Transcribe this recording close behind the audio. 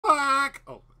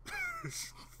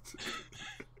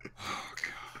Oh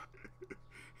god.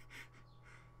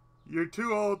 You're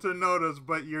too old to notice,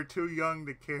 but you're too young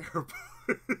to care about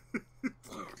it.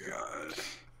 Oh god.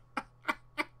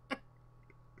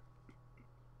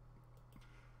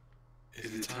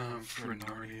 Is it time for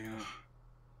Narnia?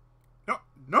 No,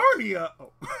 Narnia!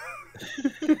 Oh.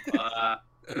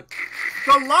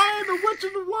 The Lion, the Witch,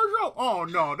 and the Wardrobe. Oh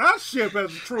no, that ship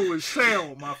has truly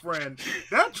sailed, my friend.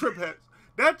 That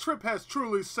trip has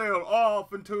truly sailed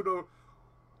off into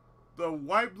the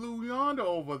white blue yonder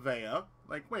over there.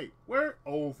 Like, wait, where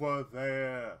over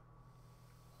there?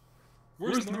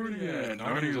 Where's Narnia at?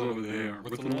 Narnia's over there.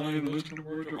 What's the Lion, the Witch, and the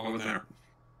Wardrobe? Over there.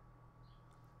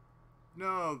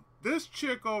 No, this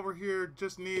chick over here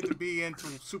just needs to be into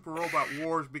Super Robot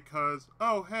Wars because,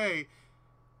 oh hey,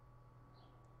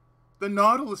 the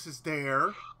Nautilus is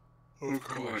there. Of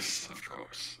course, of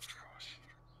course, of course.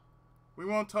 We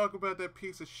won't talk about that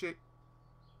piece of shit,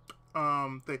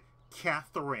 the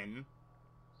Catherine.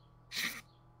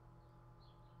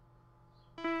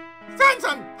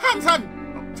 Hanson! Hanson!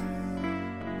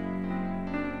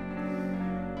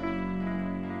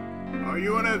 Are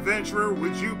you an adventurer?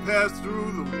 Would you pass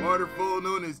through the waterfall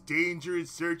known as Danger in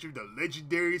search of the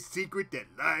legendary secret that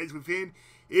lies within?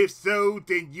 If so,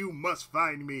 then you must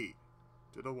find me.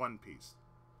 To the One Piece.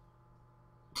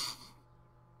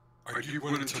 Are you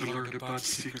willing to learn about the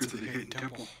secrets of the hidden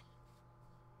temple?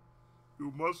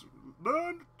 You must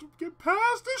learn to get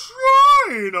past the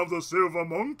shrine of the Silver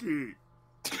Monkey.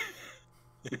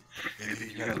 And then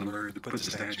you gotta learn to put the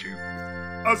statue.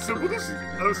 Assemble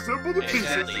the pieces.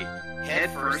 Exactly.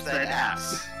 Head first, then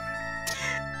ass.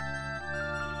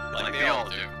 Like they all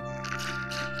do.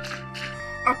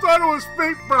 I thought it was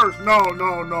feet first. No.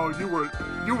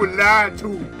 You were lied to.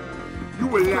 You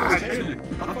were lied to.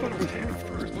 I thought it was head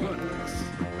first, but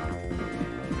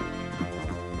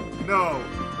No,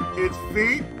 it's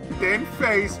feet, then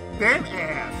face, then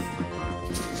ass.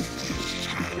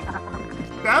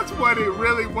 That's what it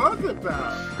really was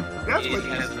about. That's what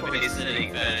has the face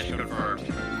sitting fetish confirmed.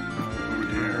 oh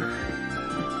dear.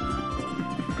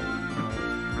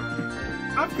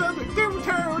 I'm coming to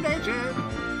termination.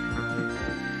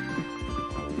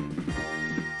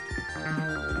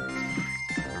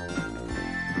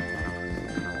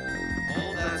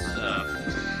 All that stuff,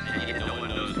 and yet no one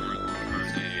knows where the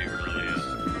first day really is.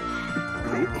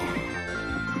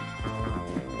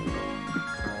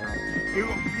 You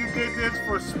did this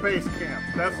for space camp.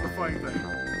 That's the funny thing.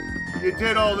 You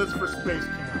did all this for space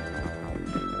camp.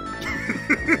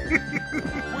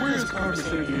 Where's Carmen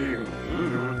Sandiego?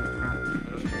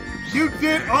 You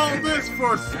did all this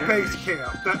for space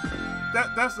camp.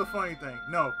 That's the funny thing.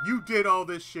 No, you did all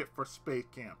this shit for space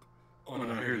camp. Oh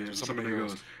no, here it is. Somebody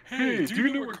goes, hey, do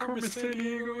you know where Carmen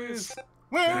Sandiego is?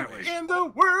 Where in the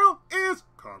world is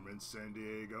Carmen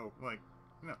Sandiego? Like,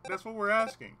 no, that's what we're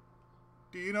asking.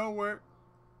 Do you know where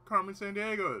Carmen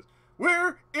Sandiego is?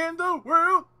 Where in the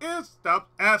world is... Stop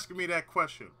asking me that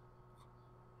question.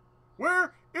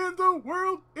 Where in the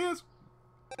world is...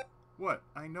 What?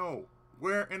 I know.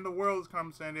 Where in the world is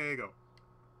Carmen Sandiego?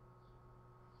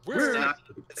 Where?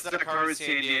 It's not Carmen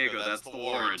Sandiego, that's the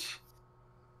warrant.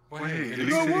 Wait, at least they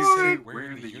didn't say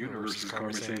where in the universe is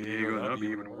Carmen Sandiego. That'd be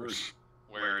even worse.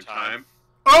 Where in time?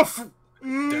 Oh,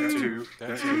 That too.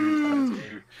 That too.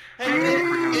 Hey,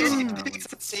 it's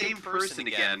the same person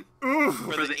again.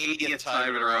 For the 80th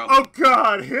time in a row. Oh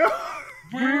God, yeah.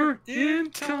 Where in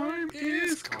time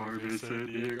is Carmen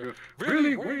Sandiego?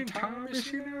 Really? Where in time is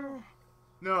she now?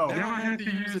 No. Now I have to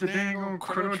use the dang old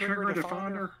Chrono Trigger to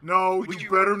find her? No, you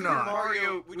better rather not.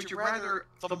 Mario, would you rather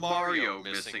the Mario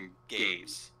missing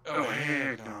games? Oh,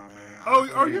 heck no, man. Oh,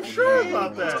 are you sure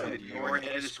about that? Your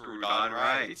head is screwed on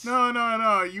right.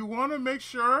 No. You want to make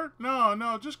sure?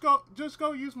 No. Just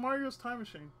go use Mario's time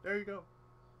machine. There you go.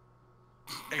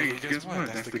 Hey, guess what?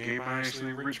 That's the game I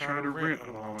actually tried to rent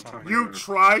a long time ago. You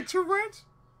tried to rent?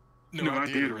 No, I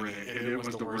did rent it, and it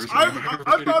was the worst game I I've ever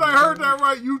thought played I in my heard life. that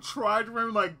right. You tried to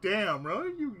rent? Like, damn,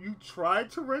 really? You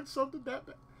tried to rent something that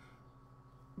bad?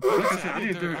 Like I said, I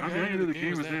didn't know the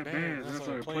game was that bad. That's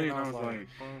why I played, and I was like,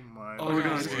 oh my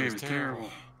god, this game is terrible.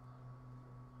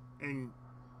 And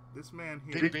this man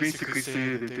They here... basically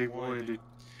said that they wanted it.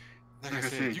 Like I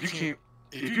said, you can't.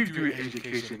 If you do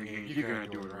education in the game, you gotta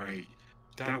do it right.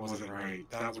 That wasn't right.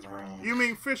 That was wrong. You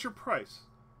mean Fisher-Price?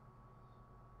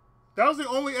 That was the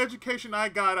only education I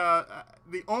got.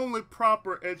 The only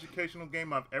proper educational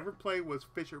game I've ever played was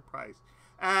Fisher-Price.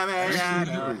 I had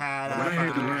to learn how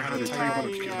to type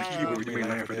on the keyboard. You may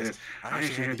laugh at this. I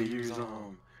actually had to use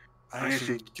I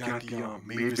actually got the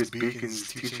Mavis Bacon's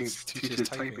teaches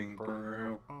typing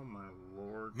program. Oh my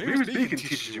lord. Mavis Bacon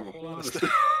teaches you a whole lot of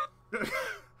stuff.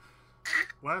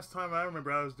 Last time I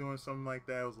remember I was doing something like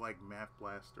that, it was like Math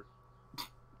Blaster.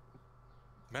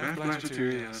 Math Blaster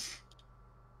 2, yes.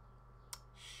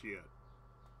 Shit.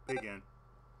 Big N.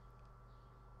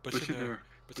 But you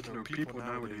know, people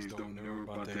nowadays don't know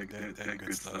about that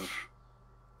good stuff.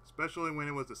 Especially when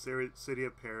it was the city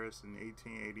of Paris in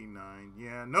 1889.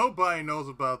 Yeah, nobody knows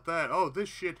about that. Oh, this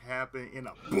shit happened in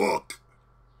a book.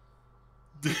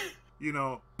 You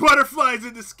know, butterflies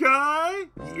in the sky?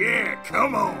 Yeah,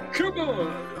 come on. Come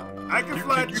on. I can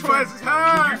fly twice as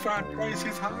high. Can you fly twice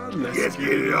as high? Let's get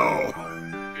it on.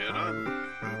 Get on.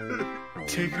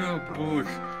 Take a book.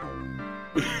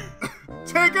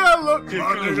 Take a look. Take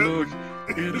a look.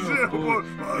 In a book.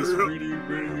 It's really.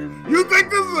 You think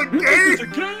this is a game? It's a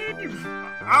game.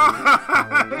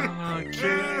 I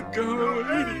can't go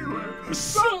anywhere.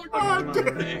 Suck my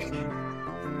dick.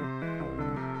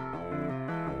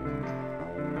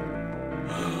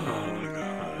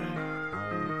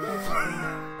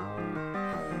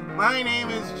 My name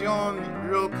is John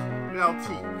Rook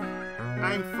Melty.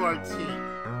 I'm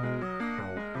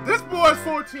 14. This boy's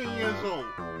 14 years old.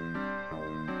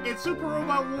 In Super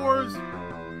Robot Wars,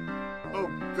 oh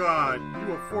god, you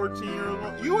were 14 years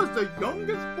old. You was the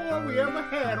youngest boy we ever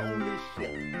had on this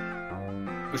ship.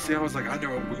 But see, I was like, I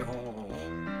know we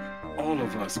all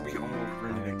of us, we all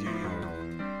rented a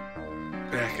game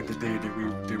back in the day that we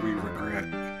regret.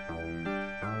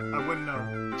 I wouldn't know.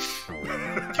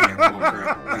 Yeah,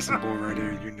 bullcrap. That's some bull right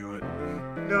there. You knew it.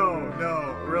 No,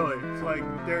 really. It's like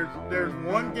there's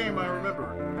one game I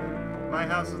remember. My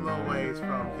house is a little ways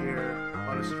from here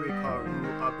on a street called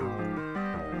Rue Abu.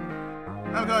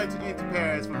 I'm going into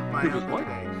Paris with my uncle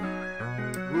today.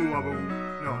 Rue Abu.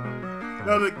 No.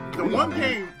 The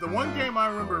one game I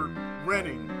remember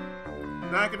renting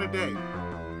back in the day,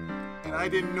 and I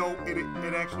didn't know it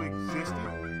actually existed.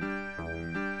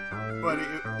 But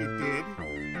it did,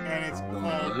 and it's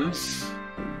called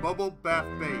Bubble Bath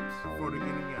Babes for the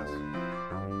NES.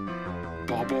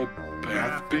 Bubble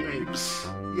Bath Babes?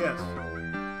 Yes.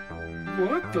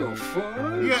 What the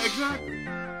fuck? Yeah, exactly.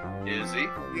 Is he?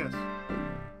 Yes.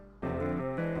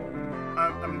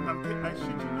 I'm kidding. I shit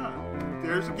you not.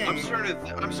 There's a game. I'm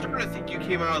starting to think you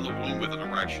came out of the womb with an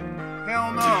erection.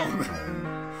 Hell no.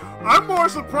 I'm more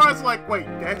surprised. Like, wait,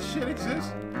 that shit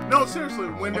exists? No, seriously,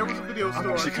 when there was a video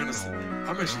store. I'm actually kind of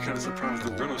surprised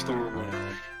the rental store went.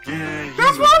 Yeah,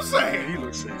 that's what I'm saying. He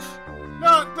looks safe.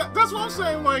 No, that's what I'm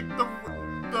saying. Like the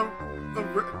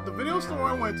video store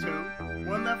I went to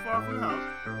wasn't that far from the house.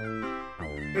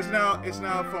 It's now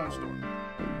a phone store.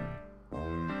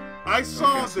 I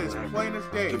saw this plain as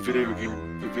day. The video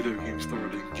game store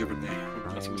didn't give a name.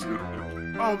 That's what's good.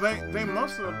 Oh, they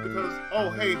must have, because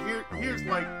hey, here's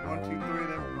like 1, 2, 3 of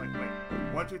them. Like wait,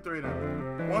 1, 2, 3 of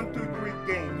them. 1, 2, 3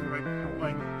 games, right?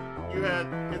 Like you had,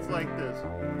 it's like this.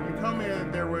 You come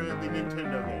in, there were the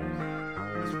Nintendo games.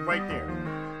 It's right there.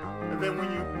 And then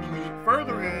when you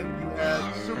further in, you had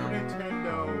Super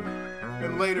Nintendo,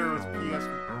 and later it was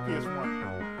PS1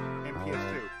 and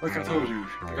PS2. Like I told you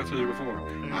before,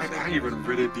 I even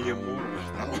rented the Immortal.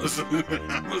 That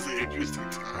was an interesting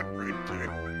time right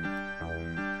there.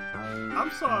 I'm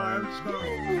sorry,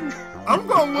 I'm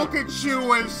gonna look at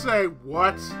you and say,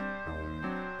 what?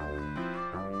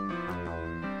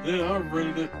 Yeah, I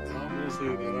rented it. I will say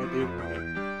that I did rent it.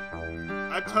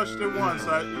 I touched it once.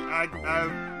 I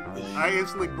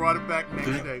instantly brought it back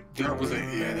next day. That was an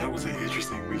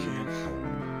interesting weekend.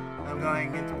 I'm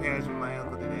going into Paris with my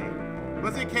uncle today.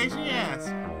 What's the occasion, you ask?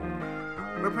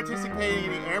 We're participating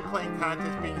in the airplane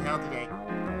contest being held today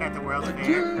at the World's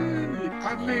Fair.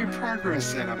 I've made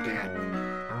progress, and I'm dead.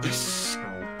 It's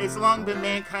long been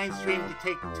mankind's dream to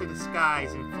take to the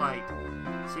skies in flight.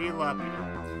 So you love me.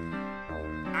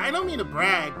 I don't mean to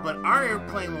brag, but our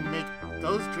airplane will make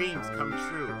those dreams come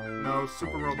true. No,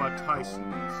 Super Robot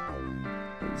Tyson is.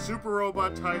 Super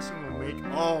Robot Tyson will make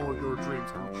all your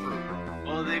dreams come true.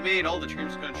 Well, they made all the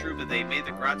dreams come true, but they made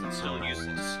the Groton still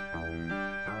useless.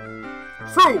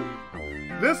 True!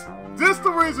 This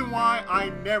the reason why I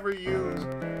never use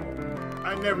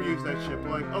that ship.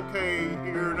 Like, okay,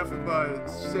 you're nothing but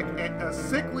a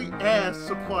sickly ass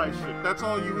supply ship. That's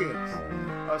all you is.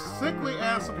 A sickly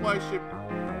ass supply ship.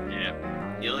 Yeah.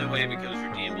 The only way it becomes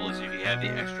redeemable is if you have the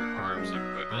extra arms and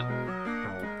equipment.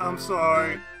 I'm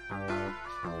sorry.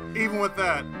 Even with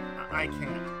that, I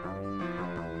can't.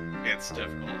 It's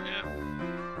difficult, yeah.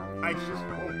 I just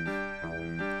won't.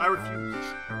 I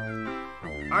refuse.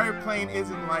 Our airplane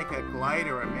isn't like a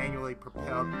glider or a manually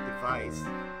propelled device.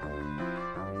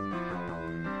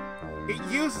 It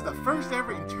uses the first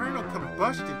ever internal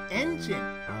combustion engine.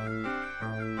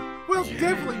 We'll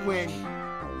definitely win.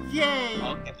 Yay!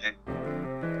 Okay.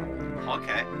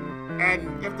 okay.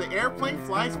 And if the airplane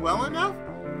flies well enough,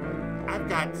 I've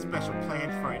got special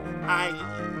plans for it.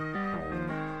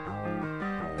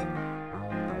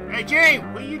 Hey,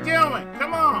 Jane, what are you doing?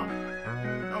 Come on.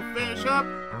 Don't finish up.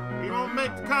 You won't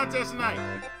make the contest tonight.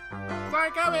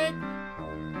 Sorry, coming.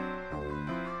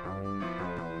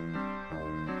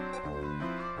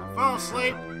 Fall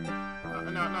asleep.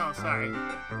 No, sorry.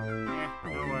 Yeah,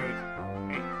 no worries.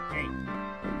 Hey, Jane,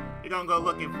 you're gonna go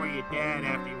looking for your dad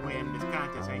after you win this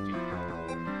contest, ain't you?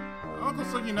 Uncle,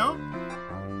 so you know?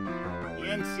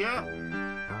 Yes, sir.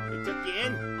 They took you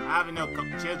in. I have no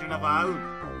children of our own.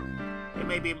 It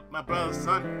may be my brother's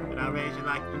son, but I raised you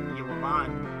like you were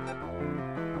mine.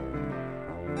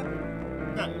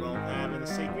 Nothing wrong with having a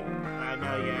secret. I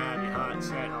know you have your heart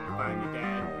set on finding your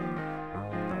dad.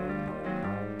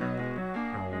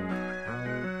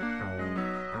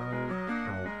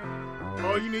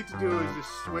 All you need to do is just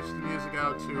switch the music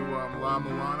out to La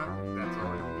Mulana. That's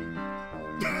all you need.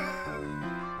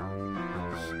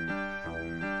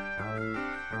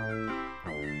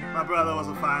 My brother was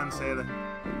a fine sailor.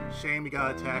 Shame he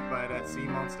got attacked by that sea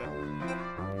monster.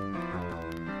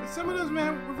 But some of those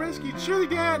men were rescued. Surely,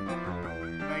 Dad?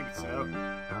 Maybe so.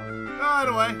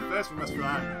 Either way, first we must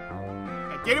fly.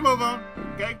 Now get a move on,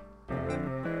 okay?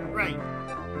 Right.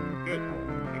 Good.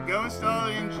 Now go install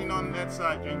the engine on that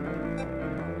side, Jane.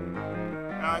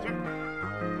 Roger.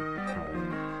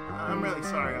 I'm really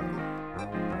sorry, Uncle.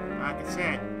 Like I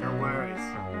said, no worries.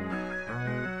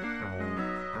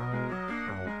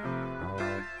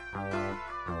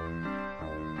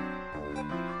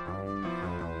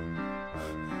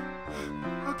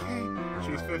 Okay.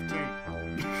 She's 15.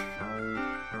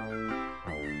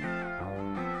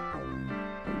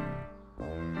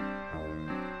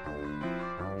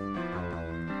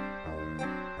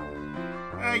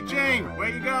 Hey, Jane, where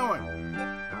you going?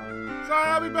 Sorry,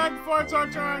 I'll be back before it's our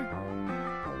turn.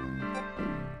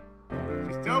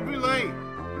 She's still be late.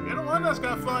 You're the one that's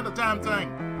got to fly the damn thing.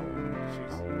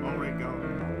 She's already gone.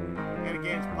 And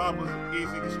again, Pop was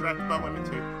easily distracted by women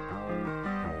too.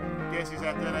 Guess he's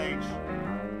at that age.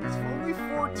 He's only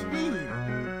 14.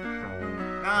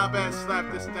 Now I better slap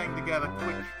this thing together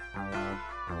quick.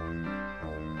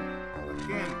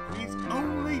 Again, he's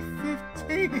only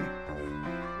 15.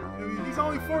 He's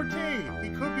only 14. He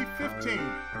could be 15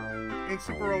 in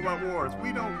Super Robot Wars.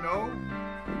 We don't know.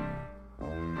 She's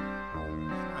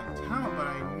not in town, but I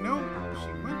know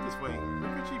she went this way.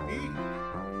 Where could she be?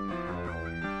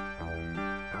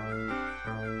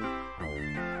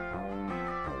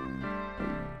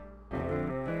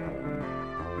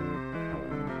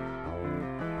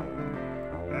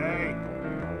 Hey,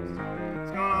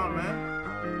 what's going on, man?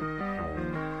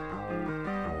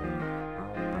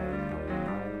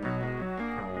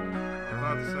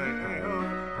 To say, hey, I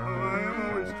am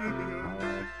always sleeping.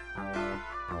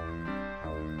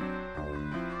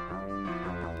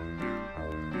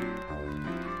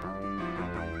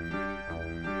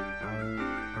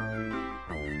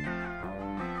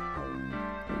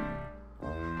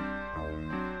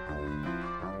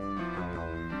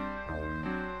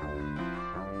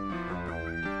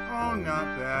 Oh, not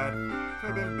bad. Could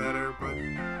have been better, but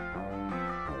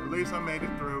at least I made it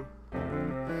through.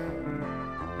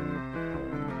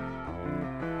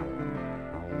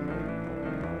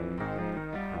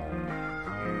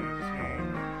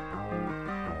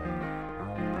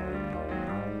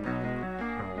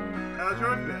 How's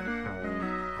yours been?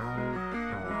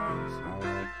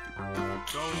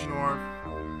 Go north.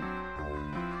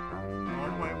 All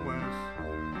the way west.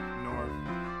 North.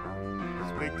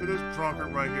 Speak to this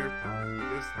drunkard right here.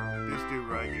 This dude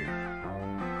right here.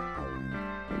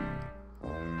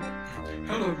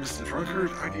 Hello, Mr.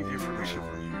 Drunkard. I need information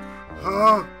from you.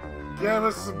 Huh? Give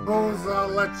us some booze, I'll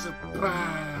let you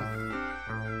pass.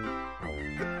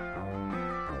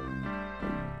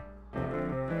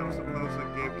 I'm supposed to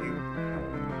give you.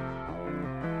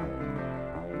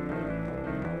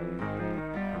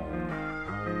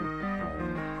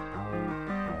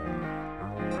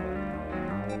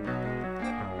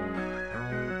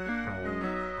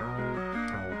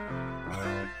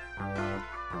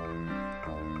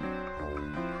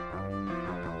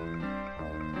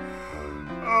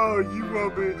 Oh, you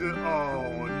want me to...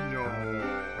 Oh, no.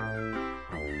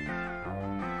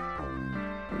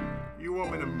 You want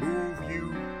me to move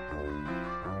you?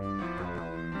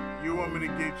 You want me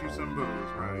to get you some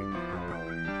booze, right?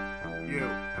 You.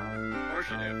 Of course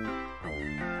you do.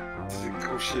 Of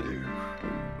course you do.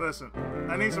 Listen,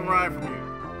 I need some ride from you.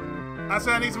 I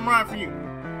said I need some ride from you.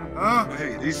 Huh? Well,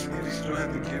 hey, at least you don't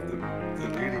have to give the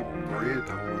lady bread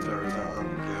the whole entire time,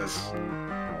 I guess.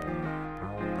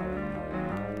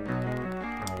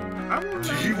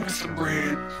 Do you want some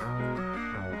bread?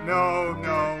 No,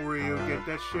 Ryu, get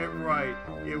that shit right.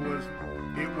 It was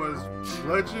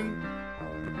Legend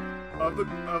of the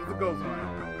Ghost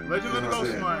Line. Legend of the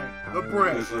Ghost Line. The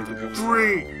bread.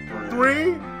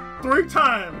 Three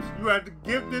times you had to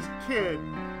give this kid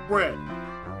bread.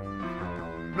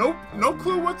 Nope, no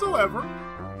clue whatsoever.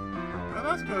 Now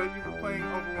that's good. You were playing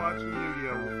Overwatch and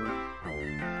Yu-Gi-Oh with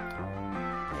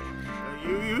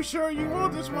friends. You sure you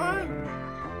want this wine?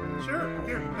 Sure,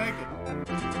 here, take it.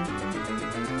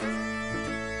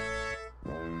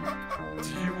 Do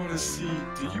you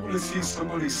want to see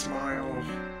somebody smile?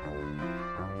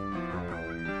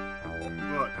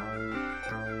 Look,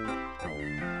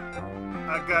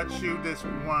 I got you this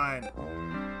wine.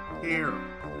 Here,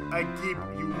 I keep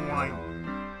you wine.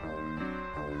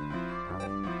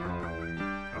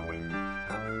 Oh wait,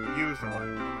 use the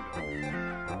wine.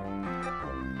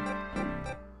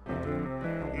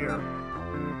 Here.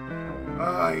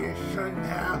 Oh, you shouldn't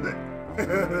have it.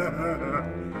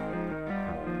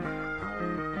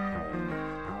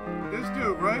 This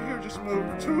dude right here just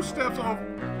moved 2 steps off.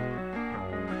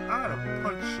 I'd have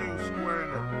punched you square in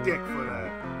the dick for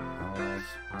that.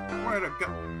 Swear to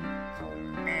God.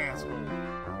 Asshole.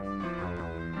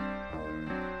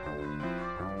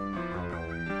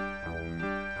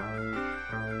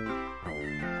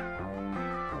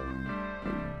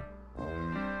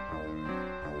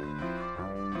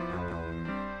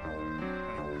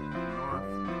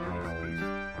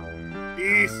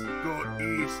 East, go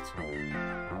east.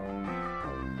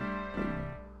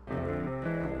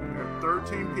 There are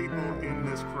 13 people in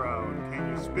this crowd. Can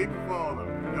you speak with all of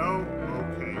them? No?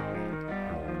 Okay.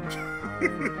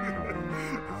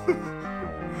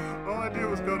 All I did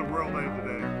was go to World Aid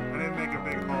today. I didn't make a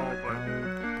big haul, but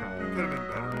it could have been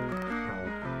better.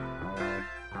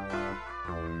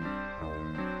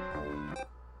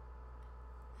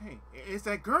 Hey, it's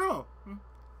that girl.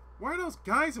 What are those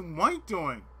guys in white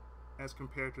doing? As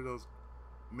compared to those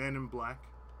men in black.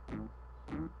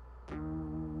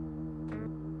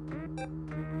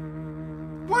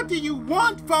 What do you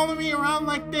want following me around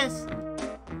like this?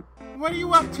 What are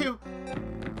you up to?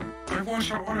 I want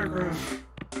your autograph.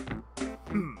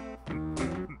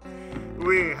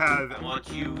 I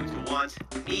want you to want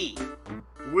me.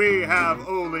 We have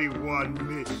only one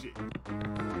mission,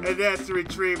 and that's to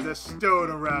retrieve the stone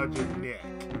around your neck.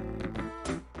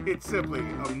 It's simply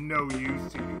of no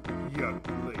use to you, young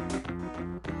lady.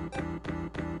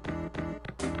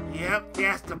 Yep,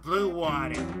 that's the blue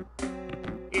water.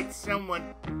 It's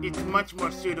much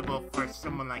more suitable for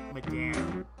someone like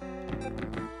Madame.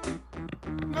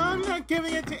 No, I'm not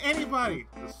giving it to anybody.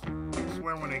 I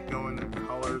swear when they go into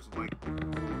colors, like,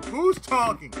 who's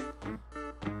talking?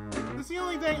 It's the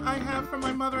only thing I have from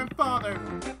my mother and father.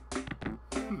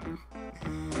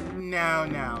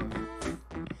 Now.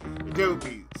 Don't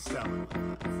be stubborn with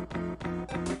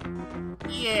us.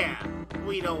 Yeah,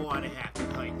 we don't want to have to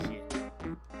fight you.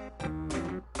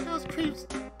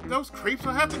 Those creeps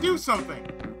will have to do something.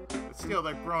 But still,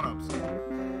 they're grown-ups.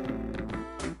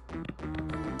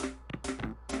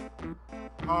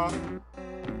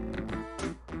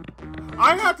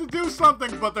 I have to do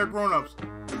something, but they're grown-ups.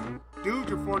 Dude,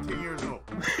 you're 14 years old.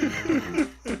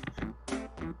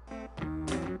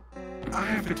 I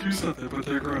have to do something, but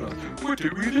they're grown-ups. What do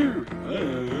we do?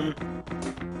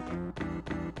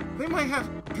 They might have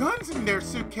guns in their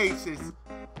suitcases.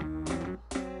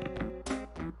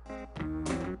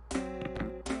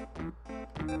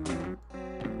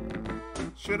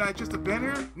 Should I just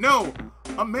abandon her? No!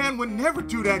 A man would never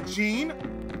do that, Gene!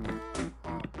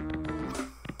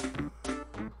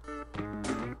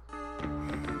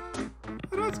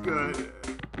 That's good.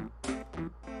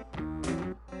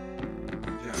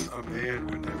 Yes, a man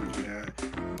would never do that,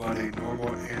 but a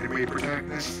normal anime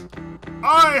protagonist?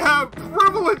 I have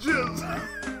privileges!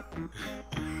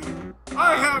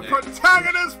 I have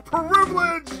protagonist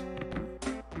privilege!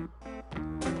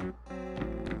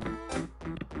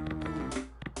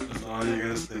 That's all you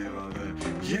gotta say about that.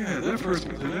 Yeah, that person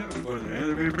would do that, but an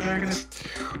anime protagonist?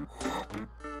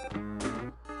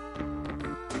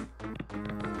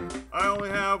 I only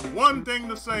have one thing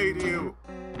to say to you.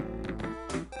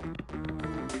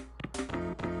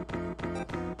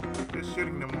 Just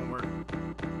shooting them won't work.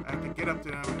 I have to get up to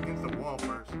them against the wall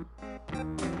first.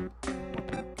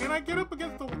 Can I get up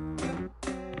against the wall?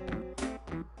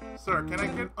 Sir, can I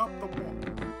get up the wall?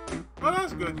 Oh,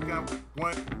 that's good. You got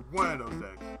one of those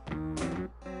eggs.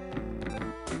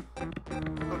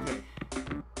 Okay.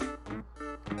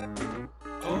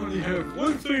 I only have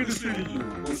one thing to say to you.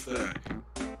 What's that?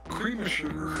 Cream or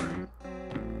sugar?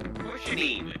 What you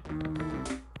mean?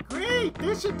 Great!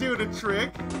 This should do the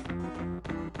trick.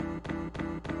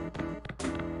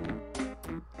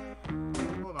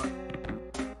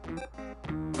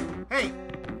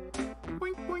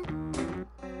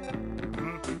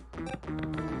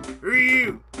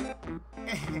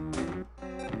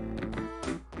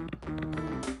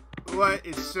 what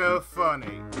is so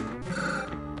funny?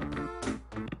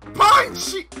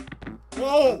 Punch!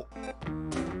 Whoa!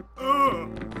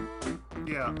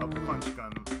 Yeah, a punch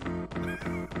gun. Like,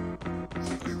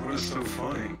 what is so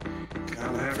funny? Can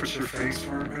I laugh at your face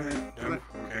for a minute? No?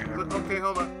 Okay, never mind. Okay,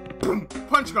 hold on. Boom!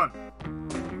 Punch gun! I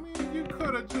mean, you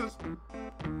could have just...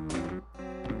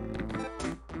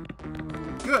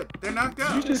 Good, they're knocked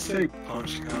out. Did you just say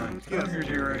punch gun? Yes. I heard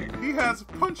you right. He has a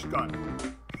punch gun.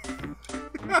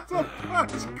 He has a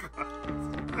punch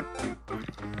gun.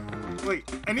 Wait,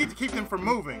 I need to keep them from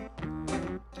moving.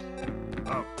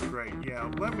 Oh, great. Yeah,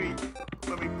 let me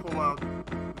pull out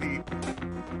the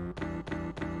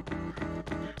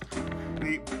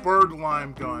bird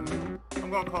lime gun. I'm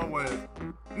gonna call it what it is.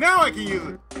 Now I can use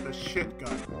it. The shit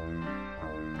gun.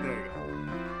 There you go.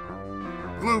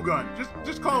 Glue gun.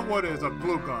 Just call it what it is. A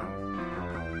glue gun.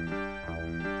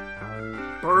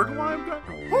 Bird lime gun?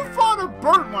 Who fought a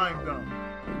bird lime gun?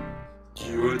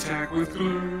 You attack with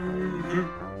glue.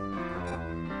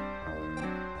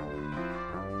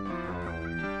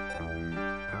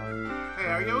 Hey,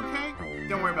 are you okay?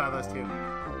 Don't worry about those two.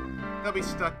 They'll be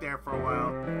stuck there for a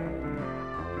while.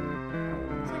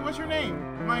 Say, what's your name?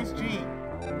 Mine's Jean.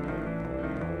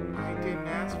 I didn't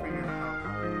ask for your help.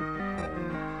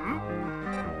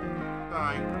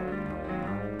 Bye.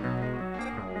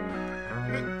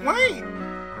 Wait!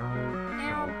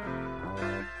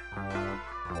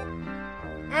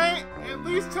 Hey, at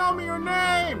least tell me your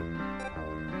name!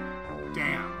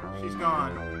 Damn, she's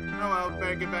gone. Oh well,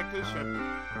 better get back to the ship.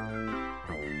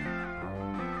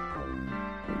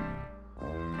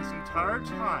 This entire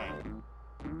time...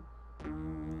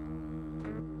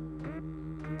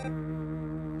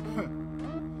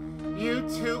 You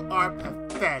two are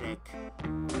pathetic.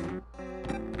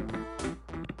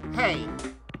 Hey,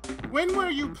 when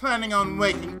were you planning on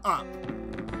waking up?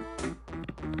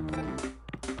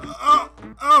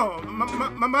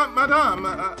 Madame,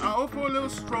 I'll for a little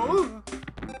stroll?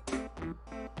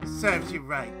 Serves you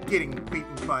right, getting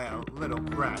beaten by a little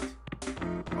brat.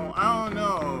 Oh, I don't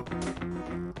know.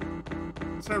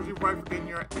 Serves you right for getting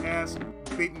your ass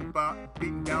beaten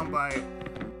down by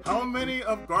how many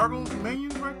of Gargle's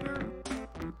minions right there?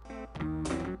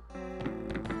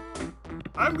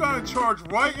 I'm gonna charge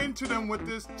right into them with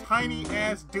this tiny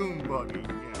ass doom buggy.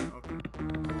 Yeah, okay.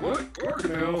 What?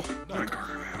 Gargamel? Not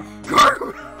Gargamel.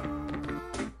 Gargamel!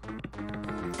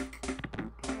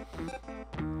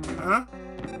 Huh?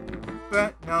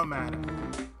 But no matter.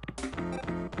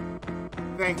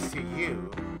 Thanks to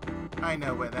you, I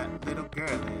know where that little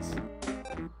girl is.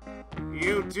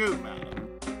 You do, madam.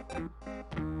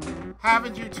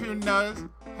 Haven't you two noticed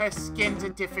her skin's a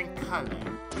different color?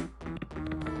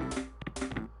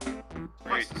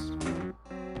 Racist.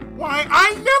 Why,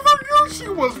 I never knew she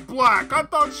was black! I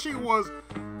thought she was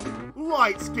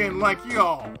light-skinned like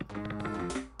y'all.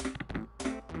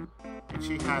 And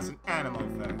she has an animal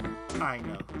fur. I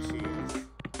know who she is.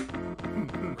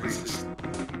 Racist.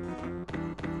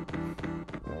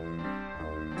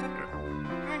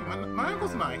 Hey, my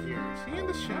uncle's not here. Is he in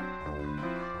the ship?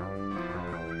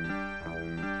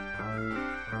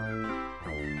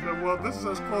 So, well, this is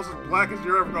as close as black as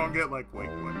you're ever gonna get. Like, wait,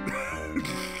 what?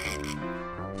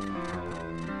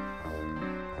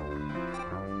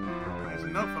 There's a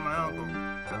note from my uncle.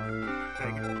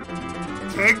 Take it.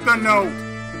 Take the note!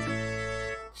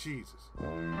 Jesus.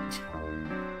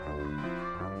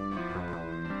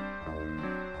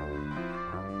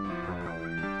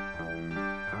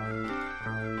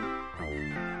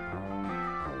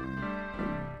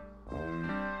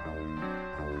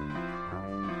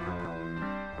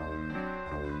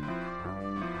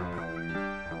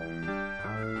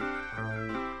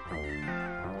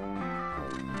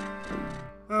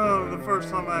 Oh, the first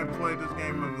time I played this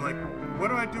game, I was like, what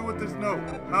do I do with this note?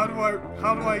 How do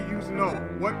I use note?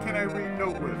 What can I read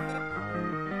note with?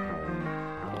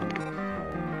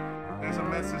 There's a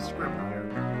message script here.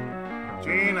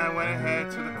 Jean, I went ahead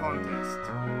to the contest.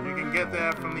 You can get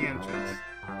there from the entrance.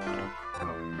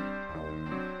 Oh.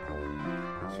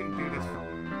 I shouldn't do this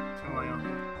to my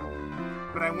uncle.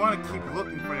 But I want to keep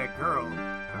looking for that girl.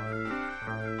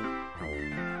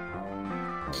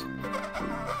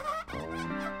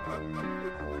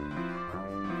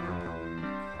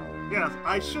 Yes,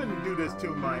 I shouldn't do this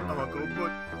to my uncle,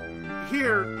 but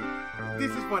here,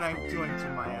 this is what I'm doing to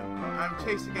my uncle. I'm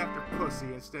chasing after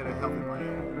pussy instead of helping my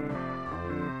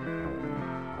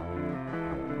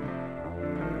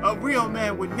uncle. A real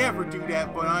man would never do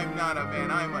that, but I'm not a man.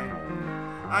 I'm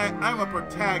a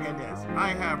protagonist. I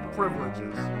have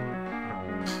privileges.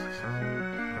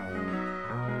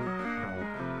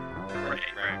 Right,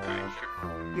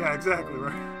 sure. Yeah, exactly,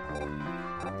 right.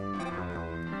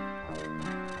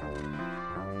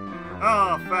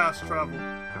 Oh, fast travel.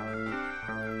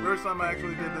 First time I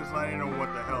actually did this, I didn't know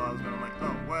what the hell I was doing. I'm like,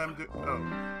 oh, what I'm doing? Oh,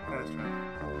 fast travel.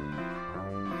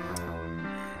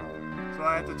 So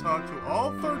I had to talk to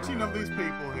all 13 of these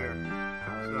people here.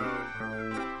 So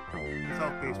it's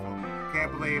all peaceful.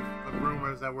 Can't believe the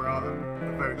rumors that we're on the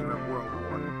verge of World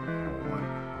War One.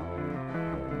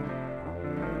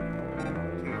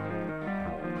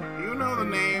 Do you know the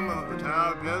name of the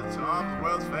tower built on the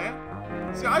World's Fair?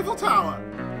 It's the Eiffel Tower.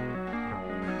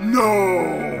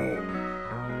 No.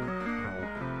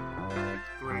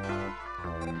 3.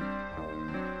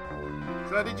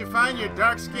 So did you find your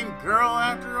dark-skinned girl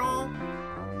after all?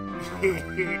 Wouldn't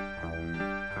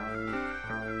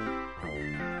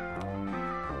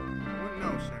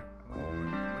know, sir.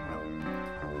 Wouldn't know.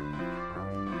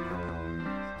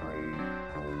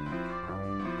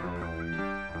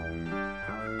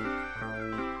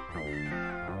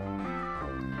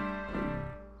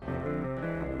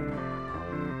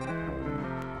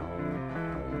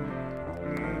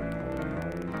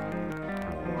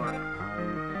 4.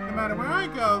 No matter where I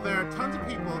go, there are tons of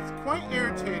people. It's quite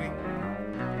irritating.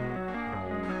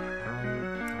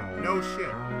 No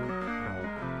shit.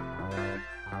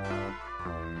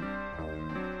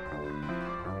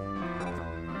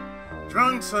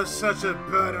 Drunks are such a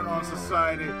burden on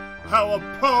society. How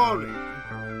appalling!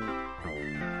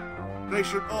 They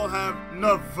should all have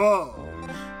Navals.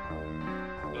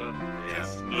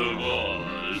 Yes,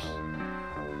 Navals.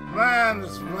 Man,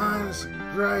 this wine's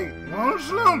great.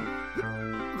 Muslim?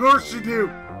 Of course you do.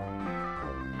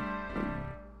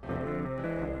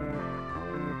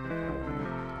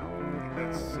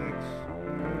 That's 6. 1,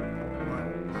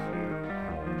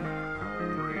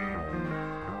 2, 3,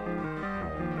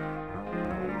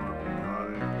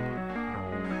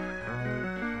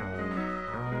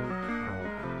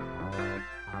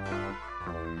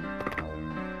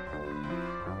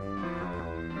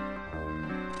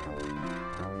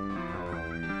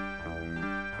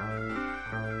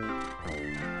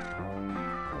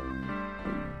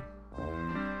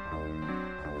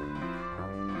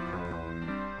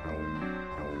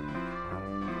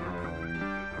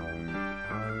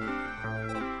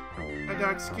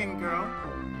 dark-skinned girl?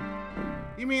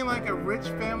 You mean like a rich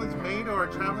family's maid or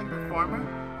a traveling performer?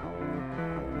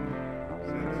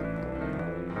 6.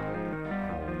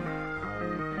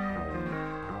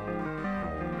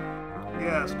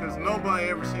 Yes, because nobody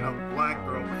ever seen a black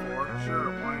girl before. Sure,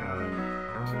 why not?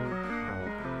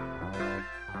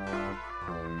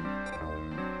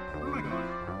 Where am I going?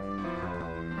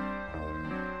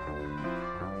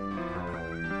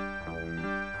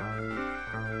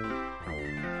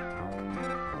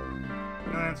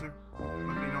 No answer.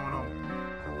 Must be no one home.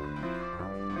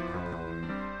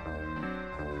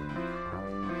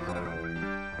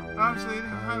 7. Obviously, the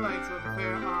highlights of the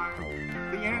fair are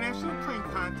the International Plane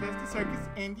Contest, the circus,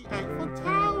 and the Eiffel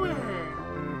Tower.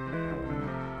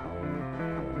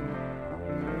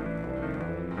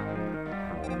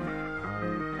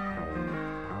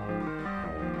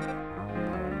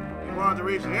 You wanted to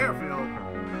reach the airfield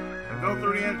and go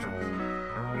through the entrance.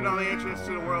 You know the entrance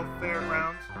to the World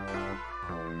Fairgrounds?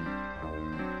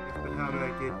 But how did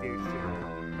I get there, sir?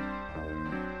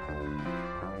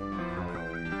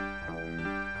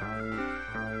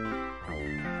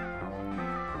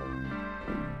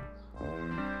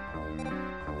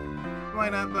 Why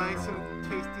not buy some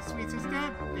tasty sweets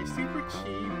instead? They're super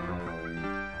cheap.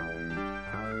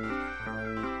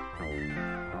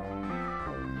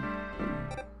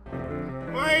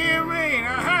 What do you mean?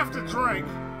 I have to drink.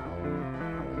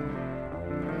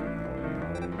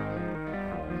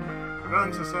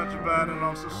 Guns are such a burden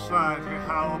on society.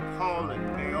 How appalling.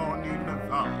 They all need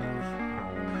Navals.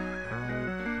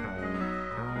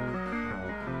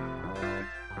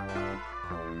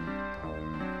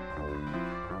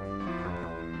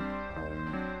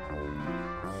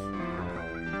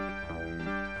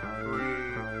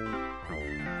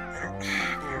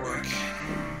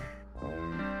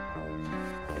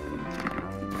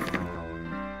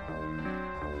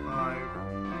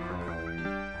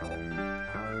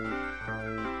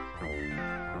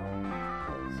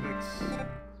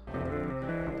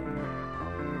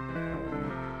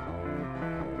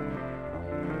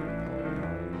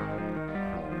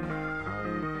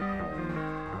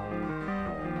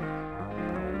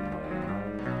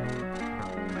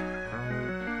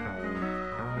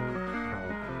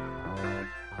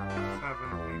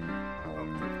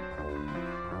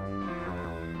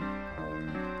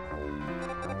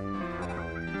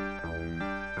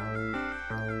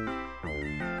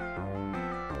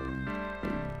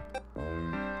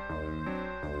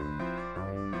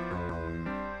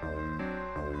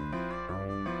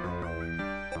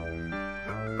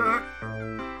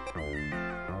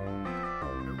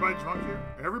 everybody drunk here?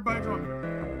 Everybody drunk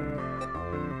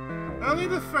here? Only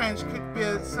the French could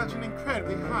build such an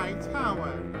incredibly high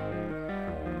tower.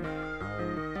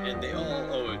 And they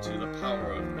all owe it to the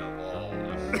power of Naval.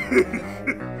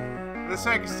 The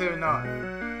circus to the north.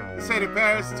 The city of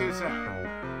Paris to the south.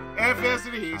 Airfields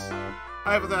to the east.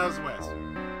 Eiffel Towers to the west.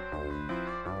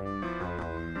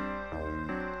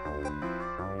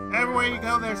 Everywhere you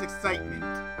go, there's excitement.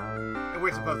 And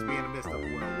we're supposed to be in the midst of a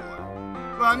world war.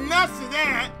 Well, nuts to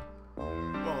that!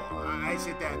 Oh, I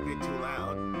said that a bit too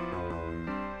loud.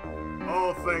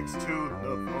 All thanks to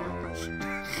the French.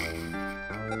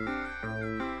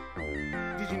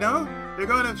 Did you know? They're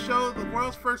going to show the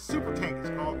world's first super tank. It's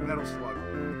called Metal Slug.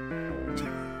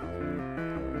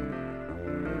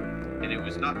 And it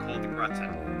was not called the Gratin.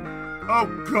 Oh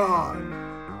God!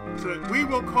 So we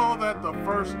will call that the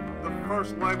first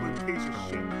lively piece of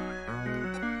shit.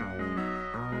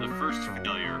 The first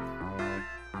failure.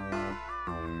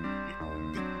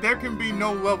 There can be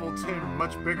no level 10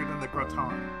 much bigger than the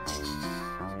Gratin.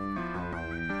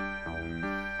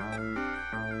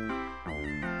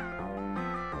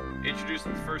 Introduced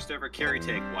the first ever carry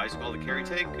tank. Why is it called a carry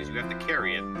tank? Because you have to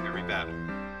carry it every battle.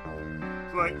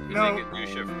 It's like, And no. they get new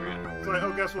shit for you. It's like,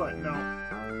 oh, guess what? No.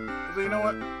 So you know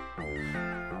what?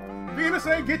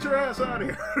 VNSA, get your ass out of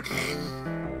here.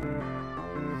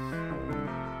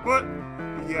 But,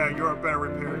 yeah, you're a better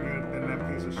repair unit than that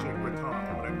piece of shit Gratin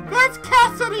over there. That's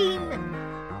Catherine!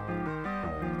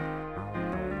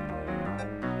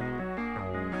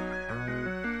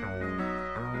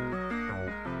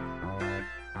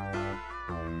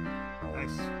 I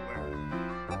swear.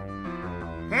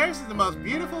 Paris is the most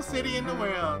beautiful city in the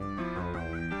world.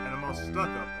 And the most stuck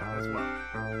up as well.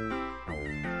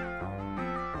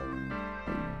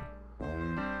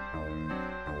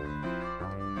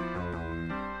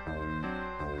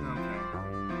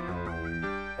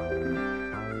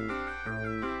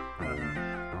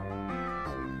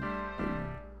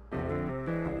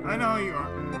 I know you are.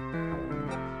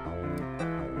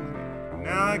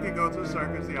 Now I can go to the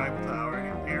circus, the Eiffel Tower,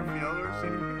 any airfield, or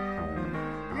city.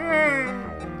 Yay!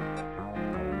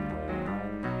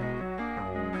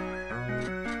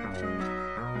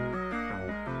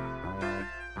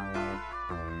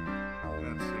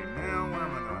 Let's see. Now, where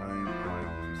am I going? I am going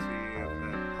to see if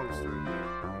that poster is there.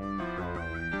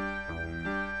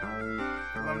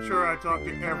 I'm sure I talked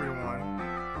to everyone.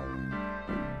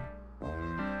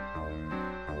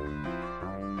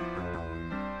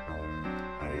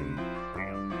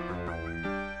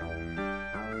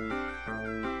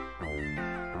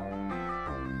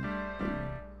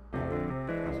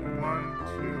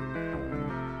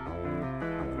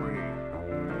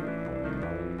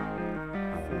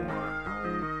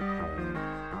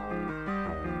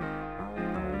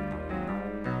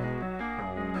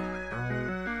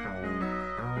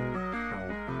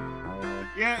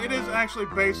 Yeah, it is actually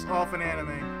based off an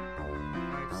anime.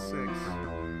 5, 6.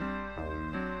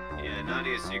 Yeah,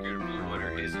 Nadia's Secret of Blue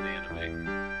Water is an anime.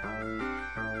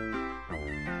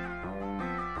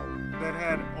 That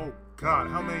had, oh god,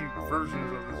 how many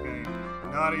versions of this game?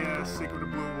 Nadia, Secret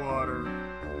of Blue Water.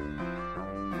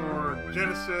 For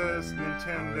Genesis,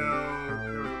 Nintendo, there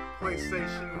was a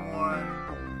PlayStation 1.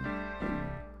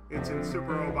 It's in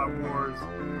Super Robot Wars.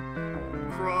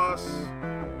 Cross.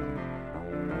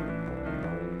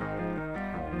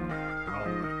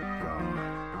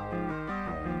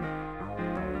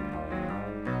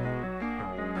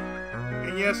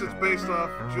 And yes, it's based off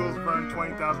Jules Verne,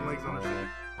 20,000 Leagues Under Sea.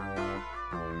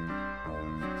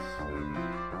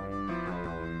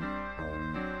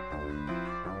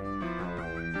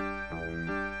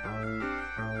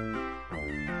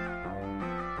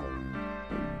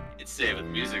 It's safe, the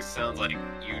music sounds like you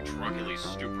drunkenly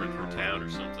stupid through town or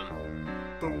something.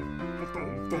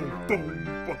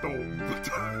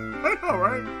 I know,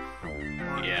 right?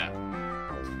 Yeah.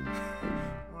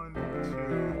 1, 2,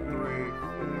 3,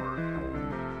 4,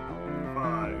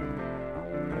 5,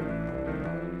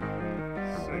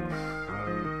 6,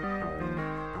 7,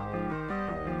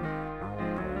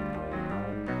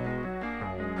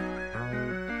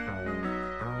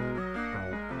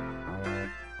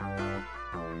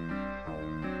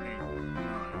 8,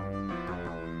 9,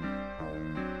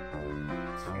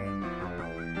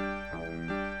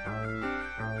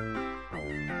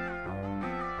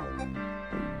 10.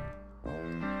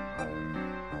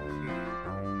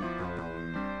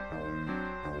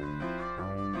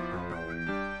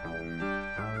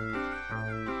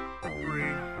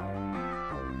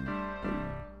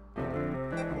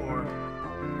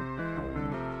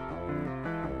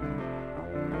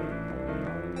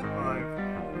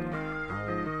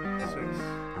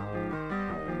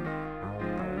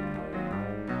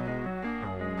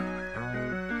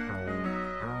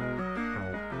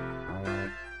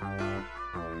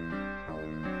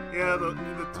 Yeah,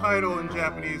 the title in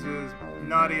Japanese is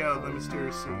Nadia, the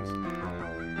Mysterious Seas.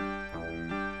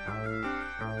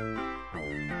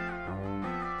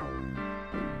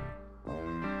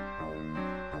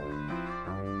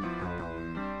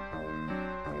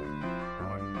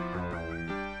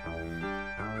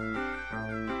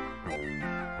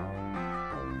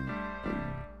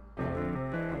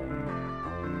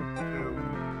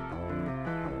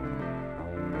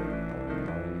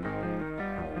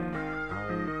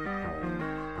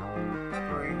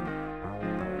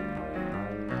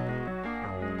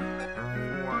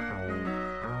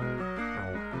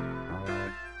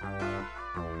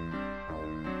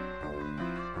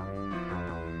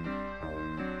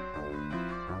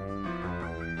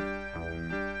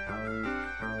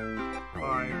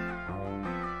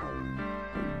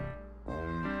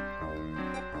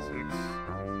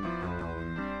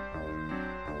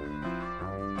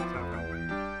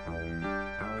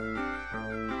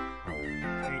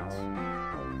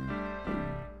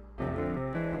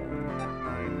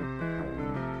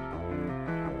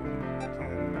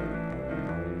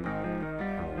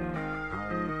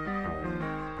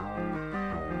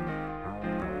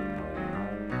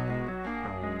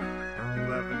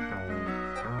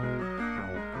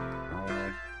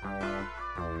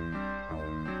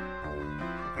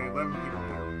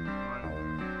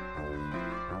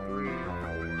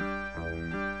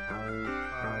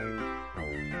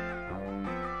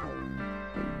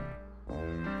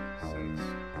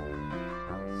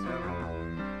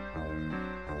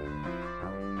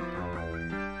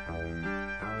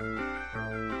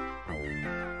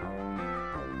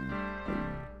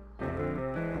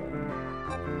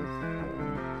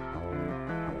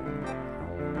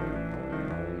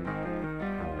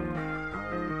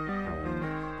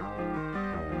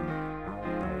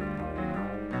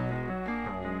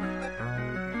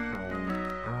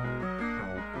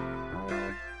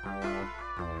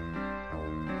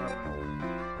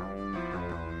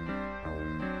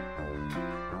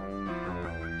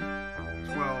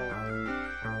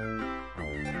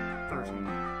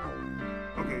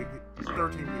 Okay,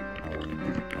 13 people.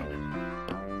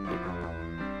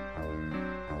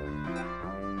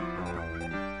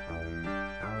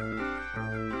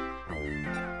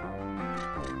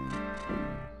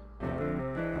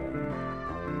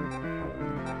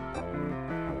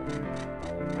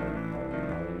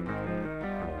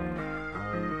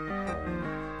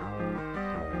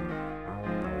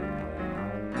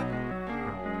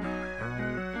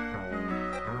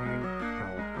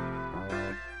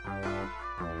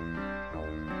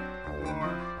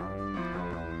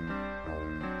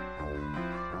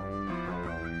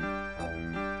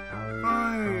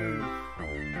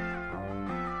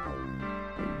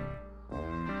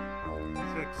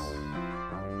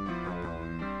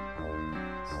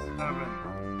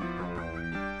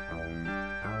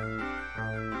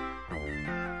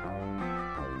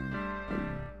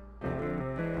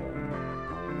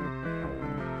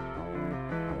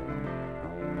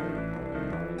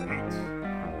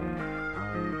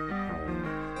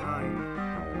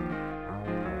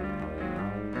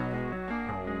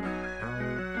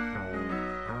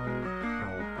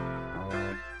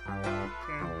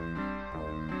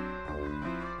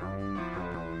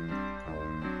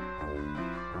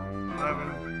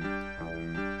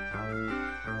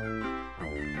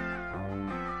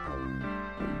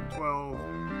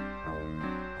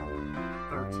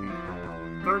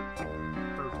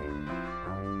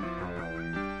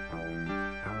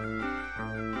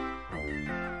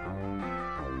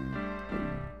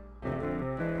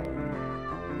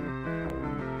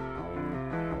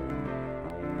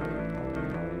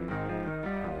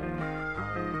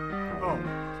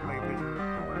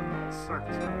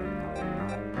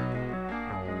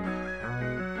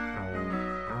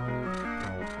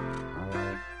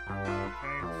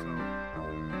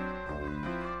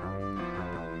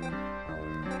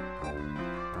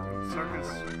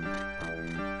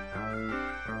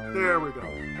 There we go. I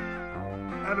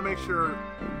had to make sure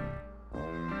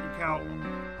you count.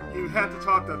 You had to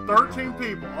talk to 13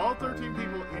 people, all 13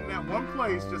 people in that one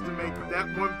place, just to make that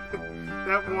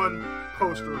one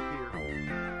poster appear.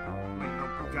 Make no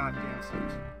goddamn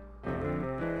sense.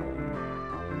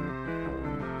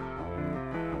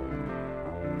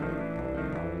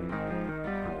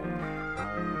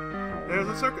 There's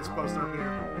a circus poster up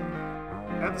here.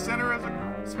 At the center is a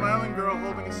smiling girl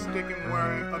holding a stick and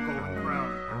wearing a golden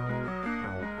crown.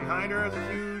 Behind her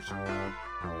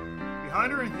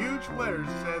in huge letters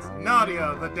says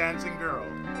Nadia, the dancing girl.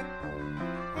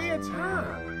 Hey, it's her.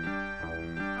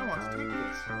 I want to take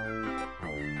this.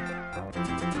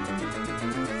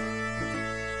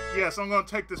 Yes, I'm going to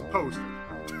take this poster.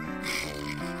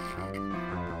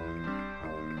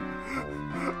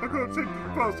 I'm gonna take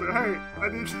this poster. Hey, I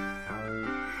need.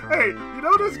 Hey, you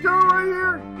know this girl right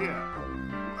here? Yeah.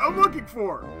 I'm looking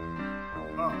for her.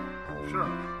 Oh, sure.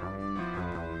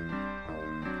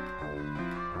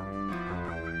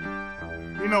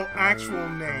 You know, actual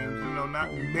names. You know,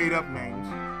 not made up names.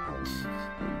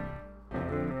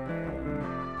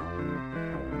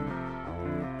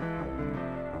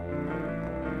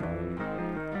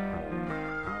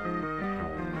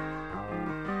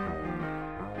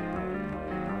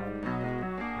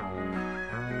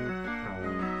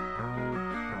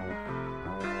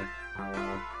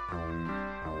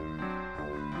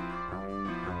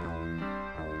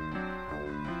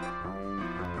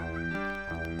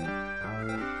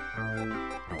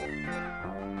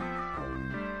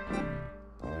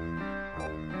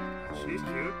 She's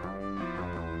cute.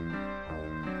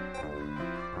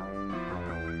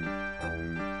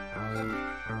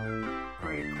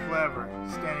 Pretty clever,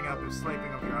 standing up and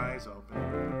sleeping with your eyes open.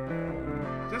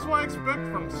 Just what I expect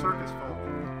from circus folk.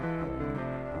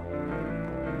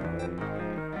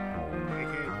 Hey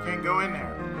kid, you can't go in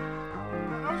there.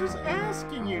 I was just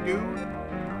asking you, dude.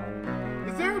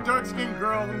 Is there a dark-skinned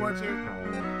girl who works here?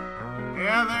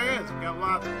 Yeah, there is. We got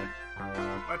lots of them.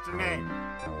 What's her name?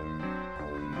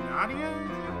 Nadia?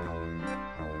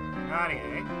 Nadia,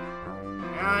 eh?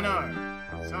 Yeah, I know her.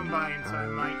 Somebody inside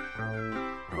might.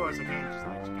 Of course, I can't just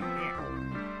let you come here.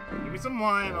 Give me some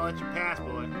wine, I'll let you pass,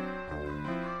 boy.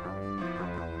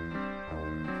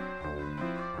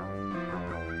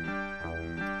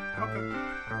 Okay.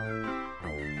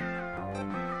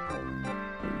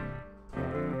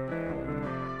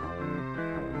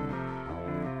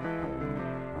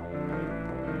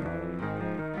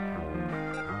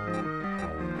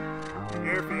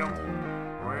 Airfield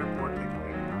or airport ticket.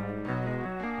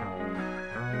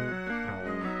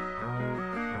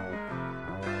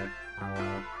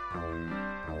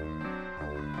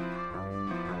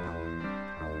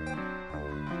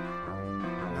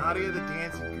 Nadia the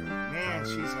dancing girl. Man,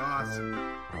 she's awesome.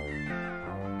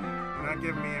 You're not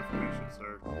giving me information,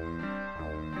 sir.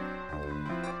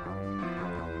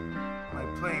 My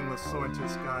plane will soar into the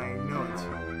sky, I know it.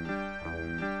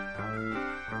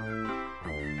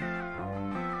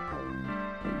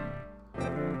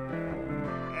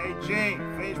 Jane,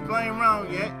 finished playing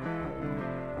around yet?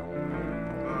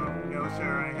 No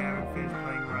sir, I haven't finished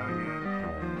playing around yet.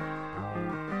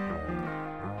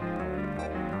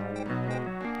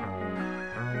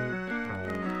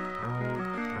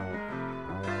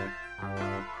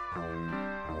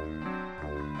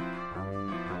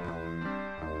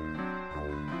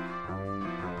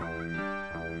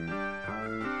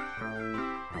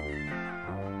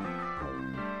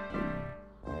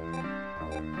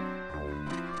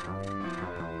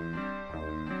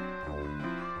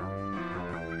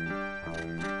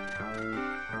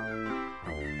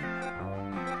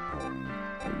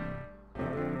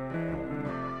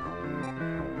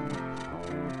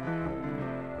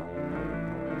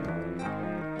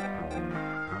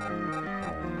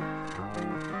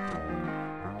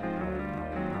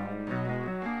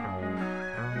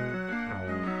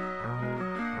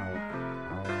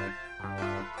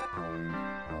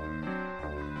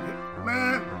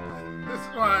 Man, this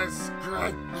was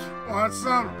great. Want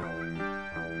some?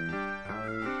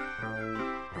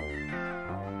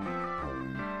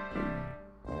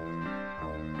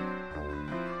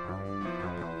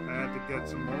 I had to get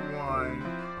some more wine,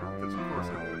 because of course I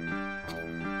did.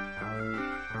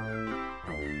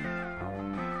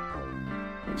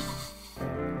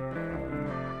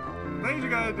 Things you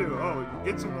gotta do. Oh,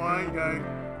 you get some wine, you gotta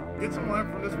get some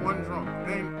wine from this one drunk.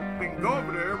 Then go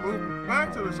over there, move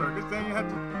back to the circus. Then you have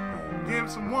to give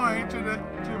some wine to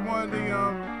one of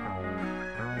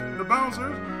the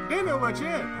bouncers. Then they'll let you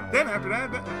in. Then after that,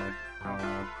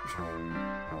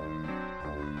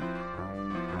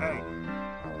 hey,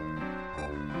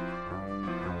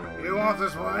 you want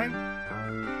this wine?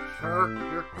 Sure,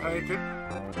 you take it.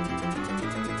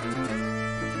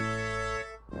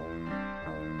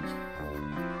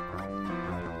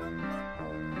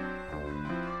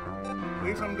 At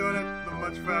least I'm doing it the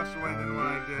much faster way than what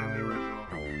I did in the original.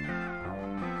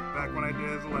 Back when I did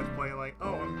as a Let's Play, like,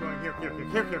 oh, I'm going here. Just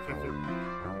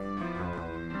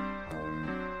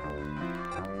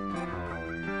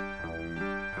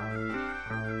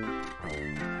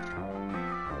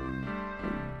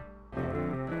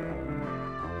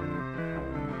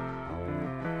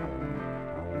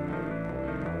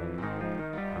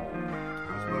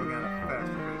moving at a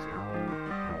faster pace here.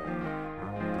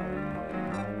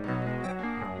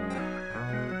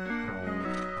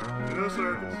 To the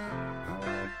circus.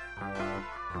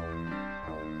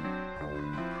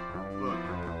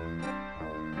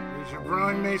 should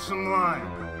bring me some wine.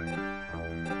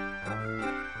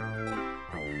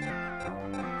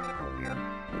 Here.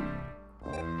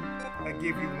 I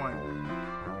give you one.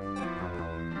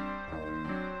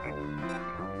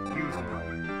 Use one.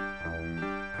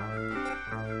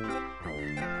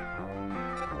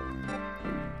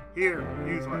 Here,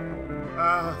 use one.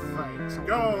 Ah, thanks.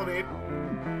 Go on it.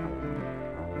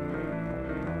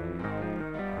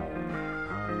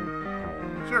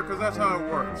 Sure, because that's how it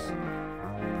works.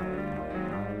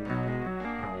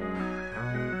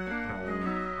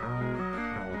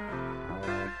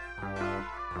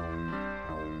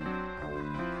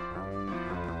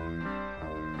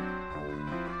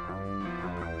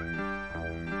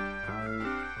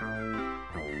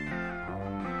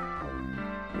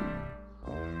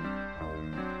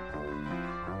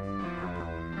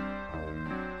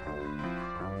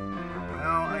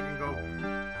 Now I can go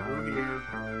through here.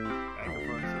 I can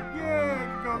run some. Yeah,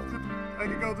 I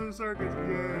can go to the circus.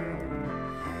 Yay!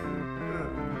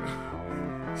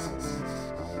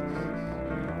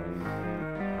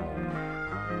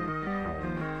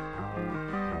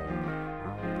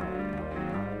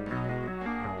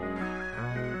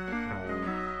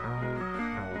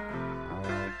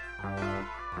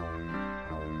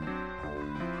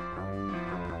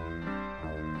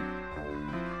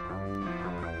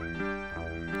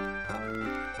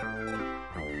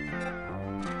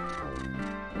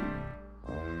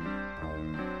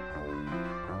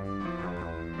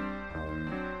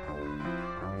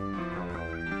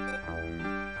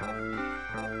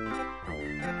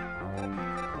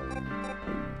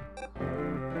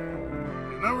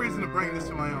 No reason to bring this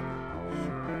to my own.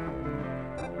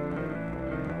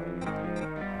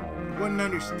 Wouldn't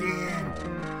understand.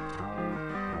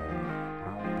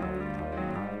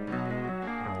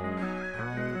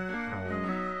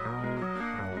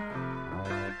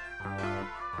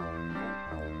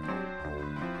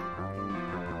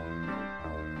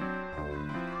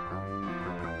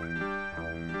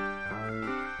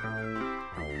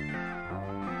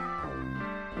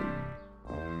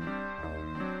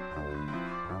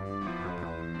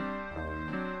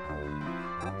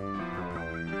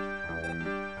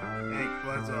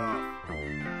 Bloods off.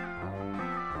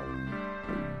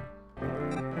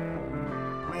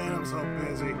 Man, I'm so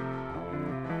busy.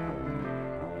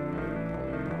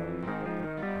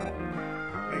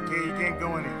 Hey, kid, you can't go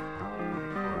in here.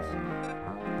 Of course.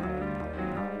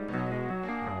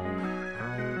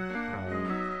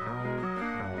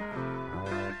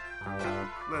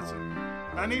 Listen,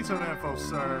 I need some info,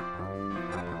 sir.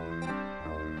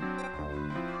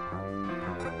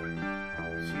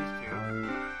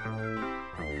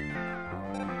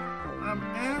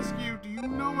 Ask you, do you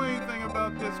know anything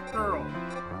about this girl?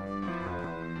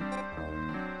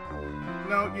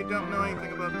 No, you don't know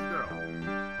anything about this girl.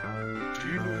 Do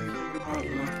you know anything about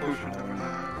love potion number 9?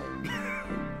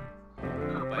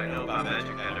 I know about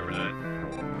magic I never done.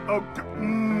 Oh,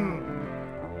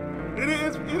 it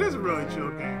is a really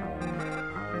chill game.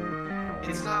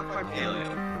 It's not quite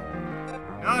paleo.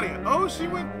 Nadia, oh, she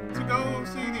went to go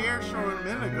see the air show a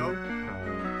minute ago.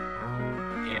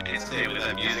 Yeah, and stay with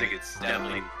that music, it's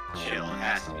definitely chill. It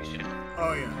has to be chill.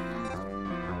 Oh, yeah.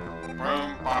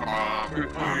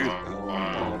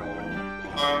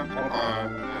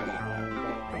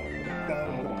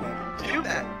 Do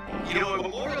that. You know,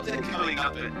 Memorial Day coming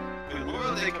up,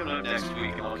 next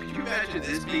week, could you imagine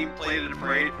this being played at a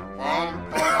parade? I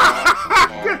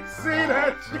can see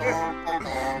that shit.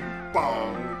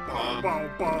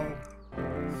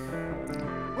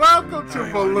 Welcome to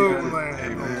Balloon Land.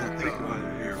 Hey man, think about it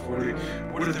here, 40.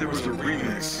 What if there was a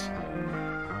remix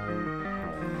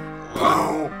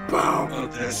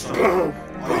of that song?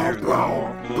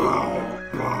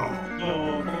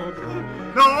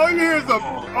 No, all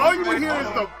you would hear is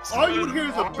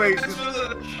the bass.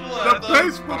 The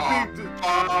bass would be.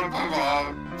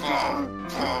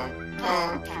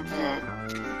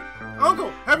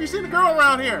 Uncle, have you seen a girl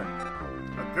around here?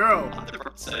 A girl.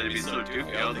 It'd be so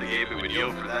goofy. I don't think Abe would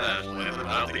yell for that. Actually, I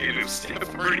don't think Abe would stand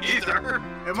for it either.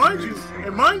 And mind you,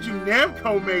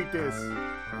 Namco made this.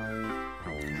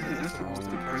 That's the most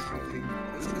depressing thing.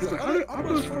 It's like, I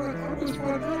was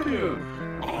fine Nadia.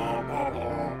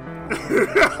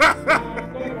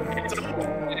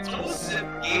 It's almost as if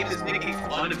Abe is making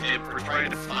fun of him for trying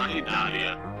to find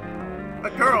Nadia. A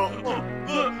girl.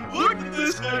 Look at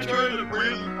this guy trying to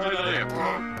breathe Nadia.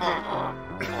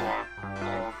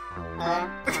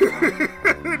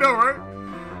 You know, right?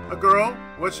 A girl.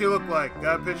 What's she look like?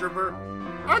 Got a picture of her?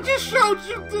 I just showed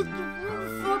you this.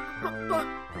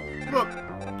 Look,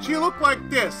 she looked like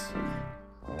this.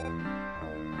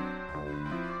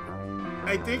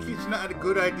 I think it's not a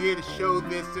good idea to show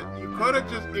this. You could have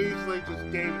just easily just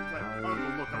gave it like,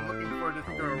 Uncle, look, I'm looking for this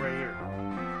girl right here.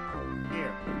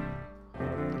 Here.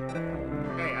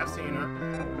 Hey, I've seen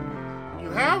her. You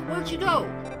have? Where'd she go?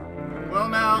 Well,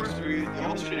 now... The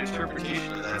alternate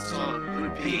interpretation of that song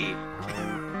would be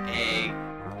a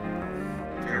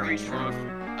very drunk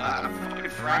fucking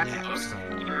frat house.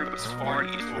 And everybody's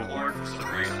farting into a horn for some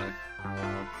reason.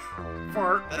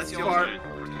 Fart. That's the fart.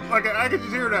 alternate. Like, I could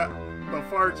just hear that. The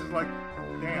fart's just like,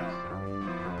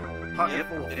 damn. Pocket Yep.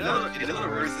 full of In other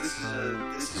words, this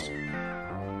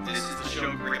is the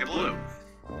show Green and Blue.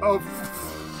 Oh.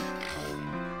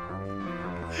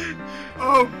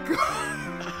 Oh god.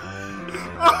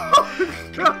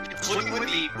 Oh god. It's looking with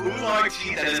the oolong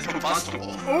tea that is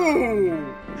combustible.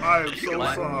 Oh, I am You so can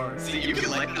light- sorry. See, you can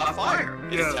light it on fire.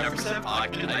 It's Yeah. 10%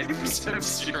 vodka, 90%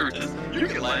 serious. You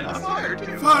can light it on fire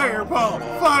too. Fireball!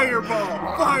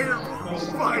 Fireball! Fireball!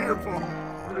 Fireball!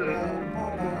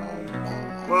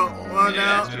 Well Yeah,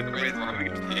 now. it's gonna raise the wrong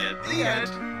at the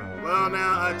end. Well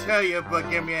now, I tell you, but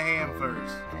give me a hand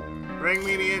first. Bring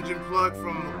me the engine plug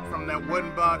from that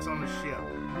wooden box on the ship.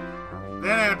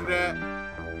 Then after that,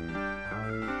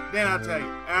 I'll tell you.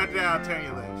 After that, I'll tell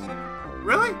you this.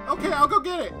 Really? Okay, I'll go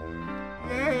get it.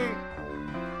 Yay!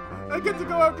 I get to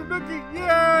go after Nookie.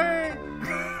 Yay!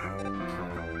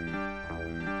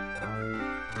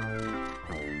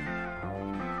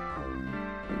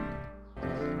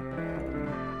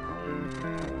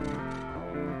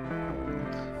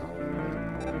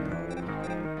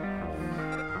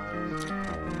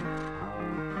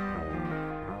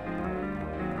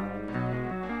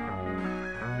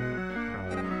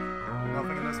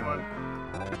 Nothing in this one.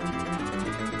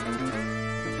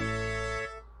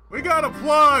 We got a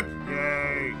plug!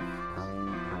 Yay!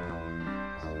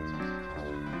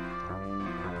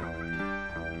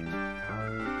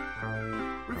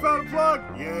 We found a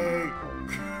plug! Yay!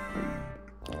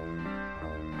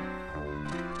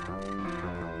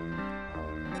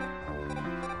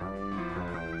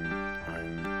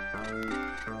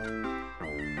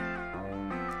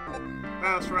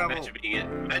 Fast travel.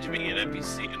 Imagine being an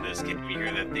NPC in this game. You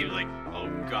hear that theme like, oh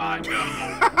god,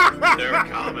 no, they're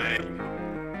coming.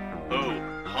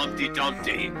 Oh, Humpty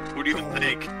Dumpty. What do you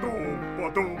think?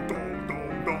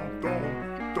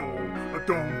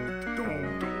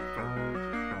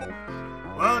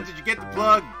 Well, did you get the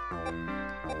plug?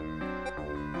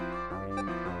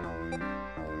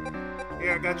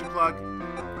 Here, I got your plug.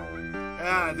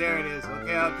 Ah, there it is.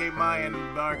 Okay, I'll keep my end of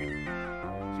the bargain.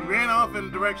 She ran off in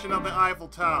the direction of the Eiffel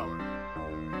Tower.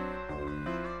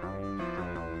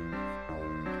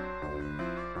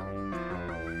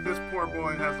 This poor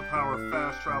boy has the power of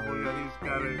fast travel, yet he's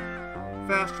got to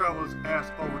fast travel his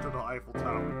ass over to the Eiffel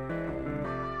Tower.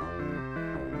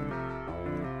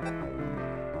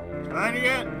 Find her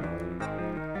yet?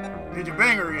 Did you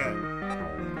bang her yet?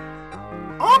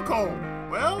 Uncle!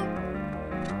 Well,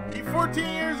 you're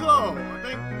 14 years old. I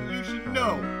think you should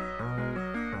know.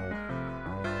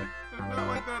 Not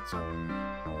like that, sir.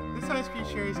 This ice cream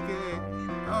sure is good.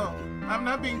 Oh, I'm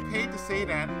not being paid to say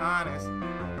that, honest.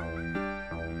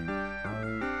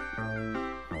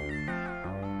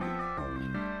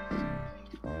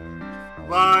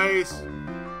 Lies!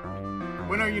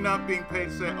 When are you not being paid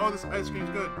to say, oh, this ice cream's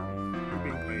good? You're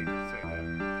being paid to say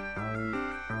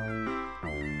that.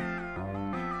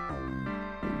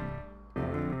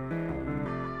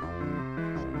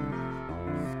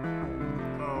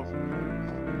 Oh.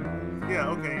 Yeah,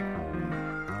 okay.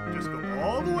 Just go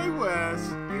all the way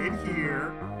west, in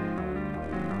here.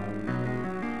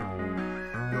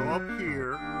 Go up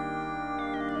here.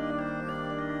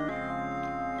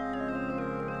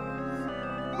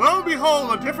 Lo and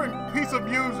behold, a different piece of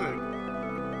music.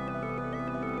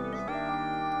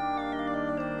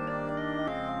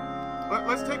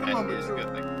 Let's take a moment to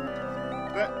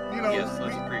that. You know, Yes,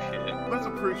 let's appreciate it. let's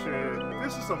appreciate it.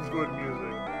 This is some good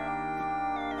music.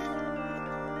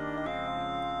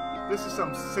 This is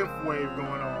some synth wave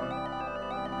going on.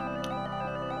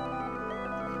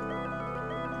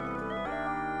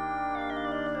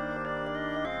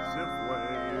 Synth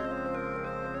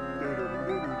wave.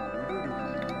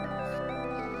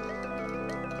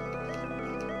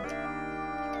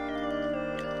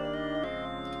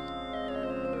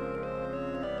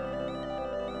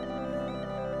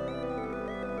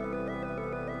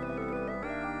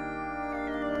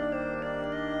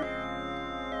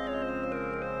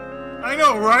 I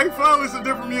know, right? Finally, some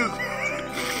different music.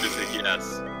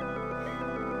 Yes.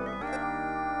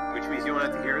 Which means you won't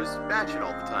have to hear us match it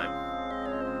all the time.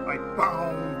 Like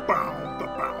bow, bow, da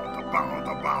bow, da bow,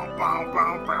 da bow, bow,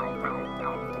 bow, bow, bow,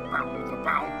 bow, da bow, da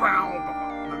bow, bow,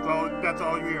 bow. That's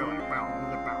all you hear, like bow,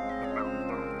 bow, bow,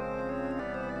 bow.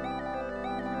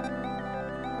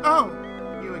 Oh,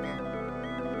 you again.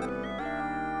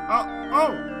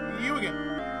 Oh, you again.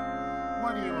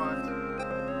 What do you want?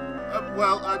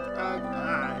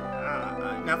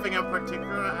 Nothing in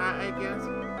particular, I guess.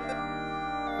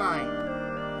 Fine.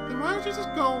 Then why don't you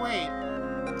just go away?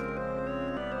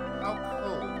 How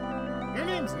cold. Your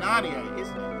name's Nadia,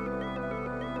 isn't it?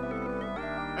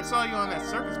 I saw you on that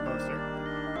circus poster.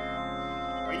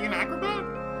 Are you an acrobat?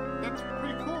 That's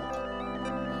pretty cool.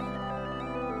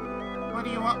 What do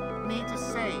you want me to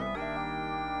say?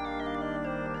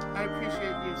 I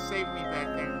appreciate you saving me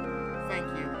back there. Thank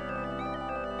you.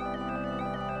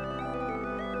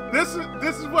 This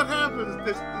is what happens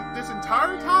this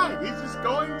entire time. He's just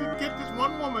going to get this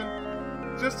one woman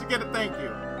just to get a thank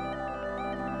you.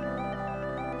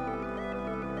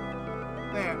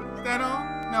 There. Is that all?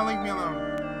 Now leave me alone.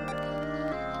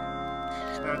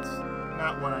 That's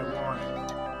not what I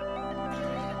wanted.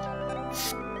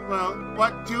 Well,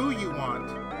 what do you want?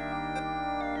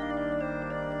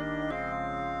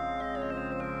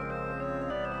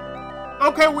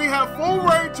 Okay, we have full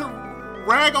right to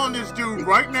rag on this dude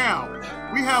right now.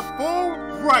 We have full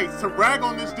rights to rag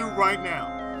on this dude right now.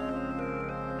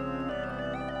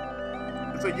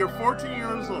 So you're 14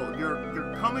 years old.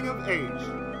 You're coming of age.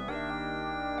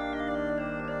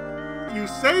 You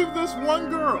saved this one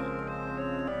girl.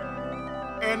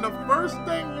 And the first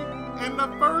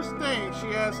thing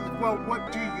she asks is, well,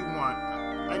 what do you want?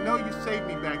 I know you saved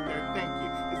me back there. Thank you.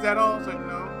 Is that all? It's like,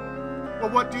 no. Well,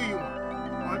 what do you want?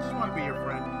 Well, I just want to be your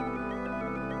friend.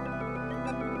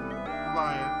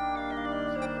 Lion.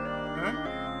 Huh?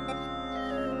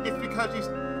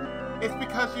 It's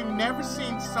because you've never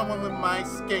seen someone with my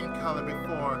skin color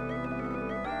before.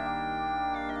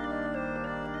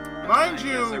 Mind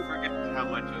you, I forget how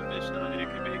much of a bitch Nadia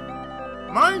can be.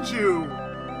 Mind you,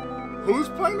 who's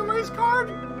playing the race card?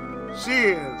 She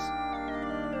is.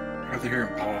 Are they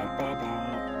hearing ball, ball, ball?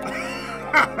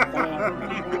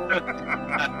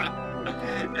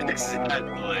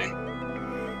 Exactly.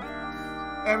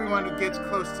 Everyone who gets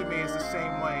close to me is the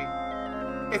same way.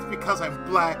 It's because I'm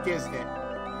black, isn't it?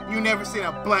 You never seen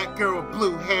a black girl with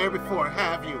blue hair before,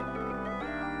 have you?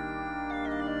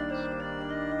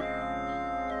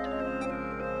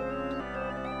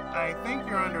 I think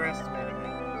you're underestimating me.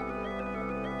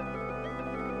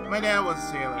 My dad was a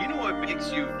sailor. You know what makes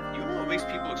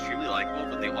people extremely likable,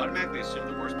 but they automatically assume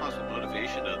the worst possible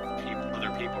motivation of other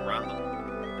people around them.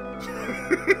 True.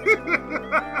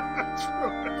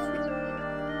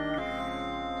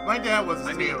 My dad was a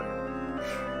sailor.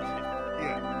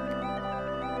 Yeah.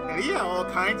 And he had all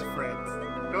kinds of friends.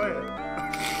 Go ahead.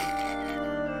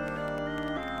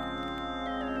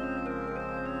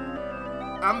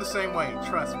 I'm the same way,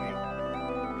 trust me.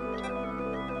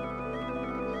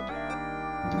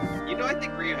 You know, I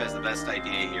think Ryu has the best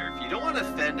idea here. If you don't want to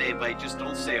offend anybody, just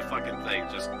don't say a fucking thing.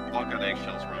 Just walk on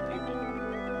eggshells around people.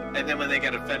 And then when they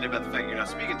get offended about the fact you're not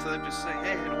speaking to them, just say,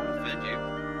 hey, I don't want to offend you.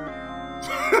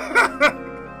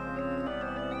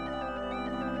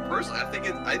 Personally,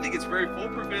 I think it's very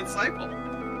foolproof and insightful.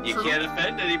 You can't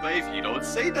offend anybody if you don't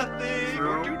say nothing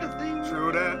or do nothing.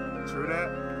 True that.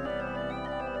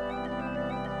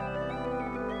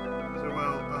 So,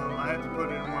 well, I have to put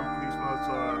it in one piece mode,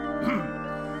 so,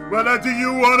 well, do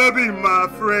you want to be my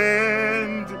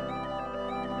friend?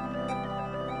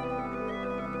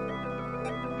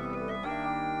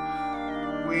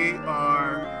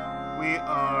 We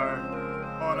are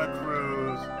on a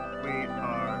cruise.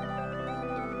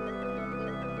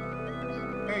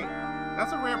 Hey,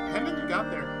 that's a rare pendant you got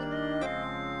there.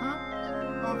 Huh?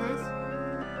 All this?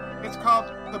 It's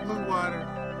called the Blue Water.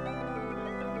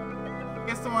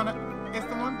 It's the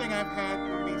one thing I've had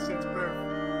with me since birth.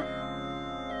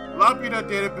 Laputa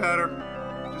did it better.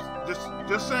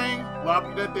 Just saying,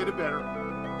 Laputa did it better.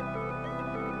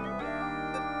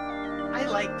 I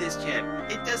like this gem.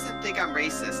 It doesn't think I'm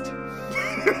racist.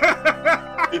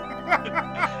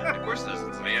 Of course it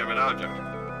doesn't. I am an object.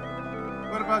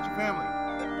 What about your family?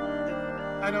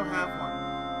 I don't have one.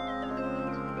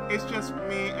 It's just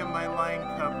me and my Lion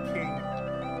Cub King.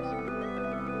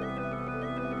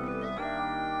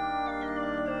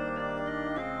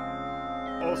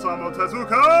 Osamu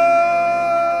Tezuka!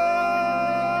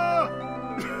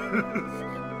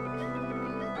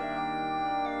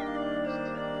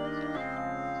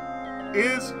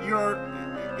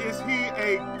 Is he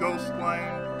a ghost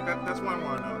lion? That's what I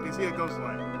want to know. Is he a ghost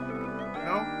lion?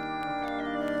 No?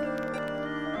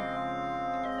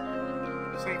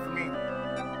 Same for me.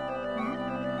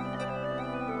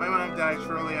 My mom died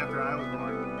shortly after I was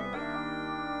born.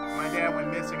 My dad went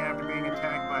missing after being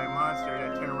attacked by a monster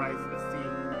that terrorized the sea.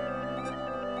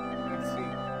 Let's see.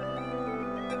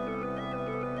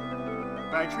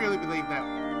 But I truly believe that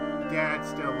Dad's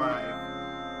still alive.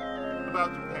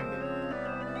 About your pendant.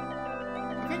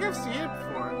 I think I've seen it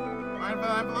before. Mind if I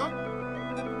have a look?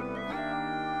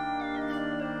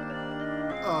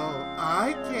 Oh,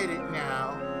 I get it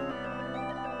now.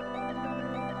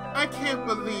 I can't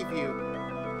believe you.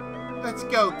 Let's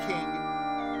go, King.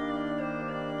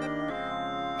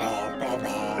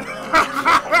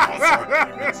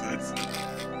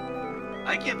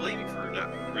 I can't blame you for not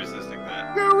resisting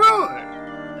that. Yeah, really.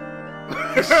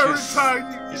 Every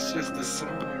time you... It's just the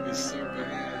song is so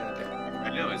bad. I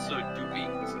know, it's so doopy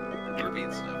and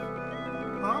stuff.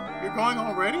 Huh? You're going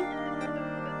already?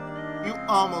 You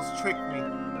almost tricked me.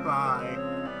 Bye.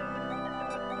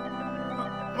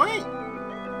 Wait!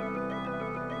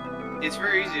 It's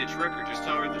very easy to trick her, just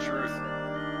tell her the truth.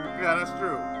 Yeah, that's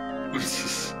true.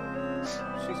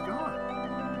 She's gone.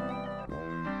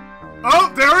 Oh,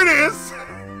 there it is!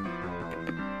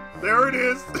 There it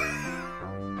is!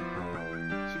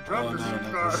 She dropped her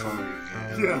scarf.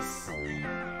 Yes.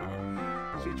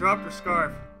 She dropped her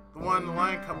scarf. The one the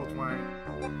lion couple's wearing.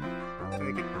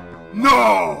 Take it.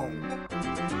 No!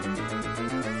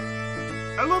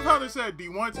 I love how they said, do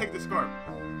you want to take the scarf?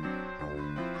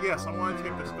 Yes, I want to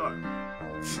take the scarf.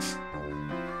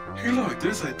 Hey, look,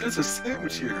 there's a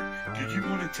sandwich here. Do you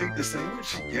want to take the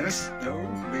sandwich? Yes? No?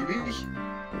 Maybe?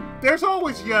 There's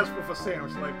always yes with a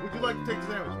sandwich. Like, would you like to take the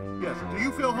sandwich? Yes. Do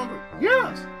you feel hungry?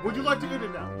 Yes. Would you like to eat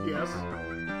it now? Yes.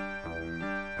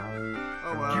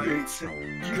 Oh, well. You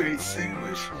ate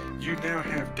sandwich. You now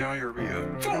have diarrhea.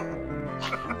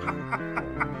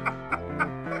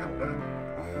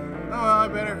 Oh, well, I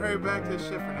better hurry back to the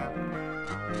ship for now.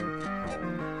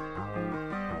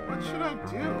 What should I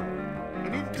do? I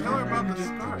need to tell her about the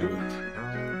scarf. Do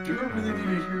you really need to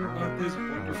hear about this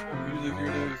wonderful music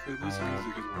here? This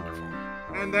music is wonderful.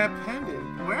 And that pendant.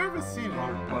 Where have I seen it?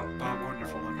 By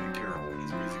wonderful, I mean terrible.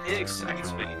 This music It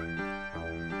excites me.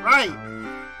 Right!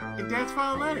 In Dad's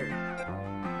final letter.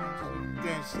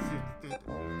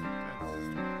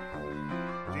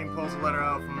 Jane pulls the letter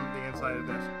out from the inside of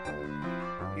the desk.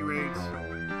 He reads,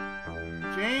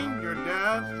 Jane, your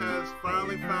dad has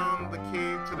finally found the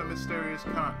key to the mysterious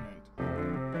continent.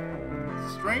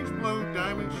 It's a strange blue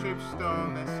diamond-shaped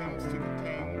stone that seems to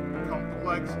contain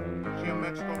complex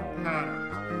geometrical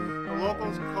patterns. The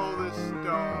locals call this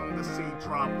stone the sea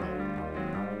droplet.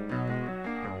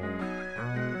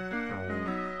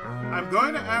 I'm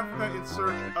going to Africa in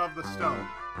search of the stone.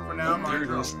 For now, my there you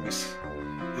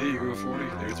go, 40.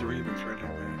 There's the remix right there,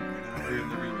 man. We're not hearing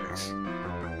the remix.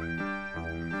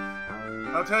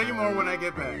 I'll tell you more when I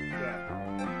get back, Dad.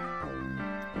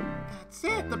 That's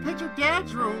it. The picture Dad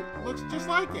drew looks just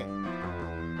like it.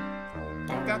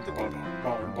 I've got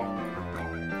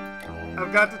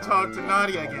to talk to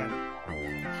Nadia again.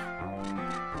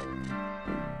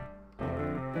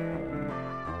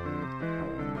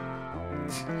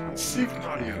 Seek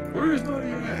Nadia. Where is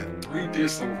Nadia at? Read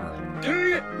this over.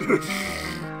 Dang it!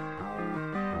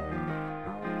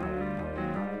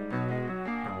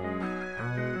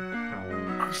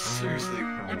 I'm seriously,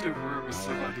 what the word was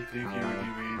somebody thinking when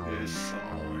you made this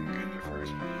song in the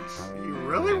first place? You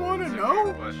really want to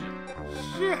know? Question.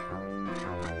 Shit.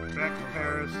 Back to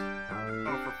Paris.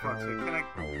 Oh, for fuck's sake. Can I...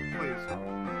 Please.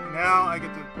 Now I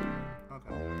get to...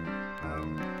 Okay.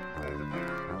 Back to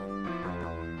Paris.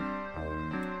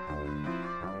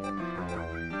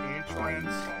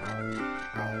 Entrance.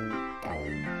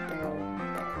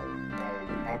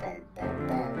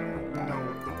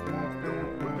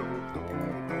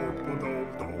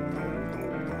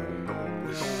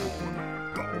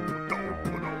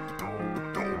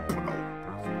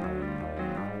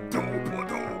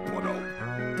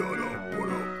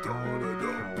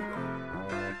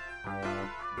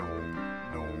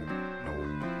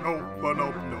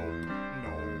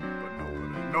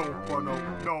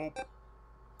 Nope.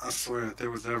 I swear, if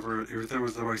there was ever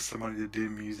somebody that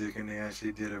did music and they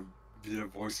actually did a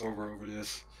voiceover over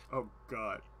this. Oh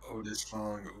God. Oh, this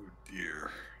song. Oh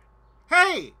dear.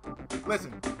 Hey!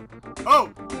 Listen.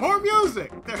 Oh, more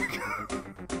music! There we go.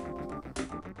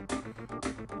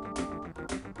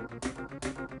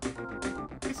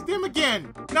 It's them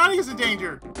again! Nadia's in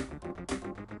danger!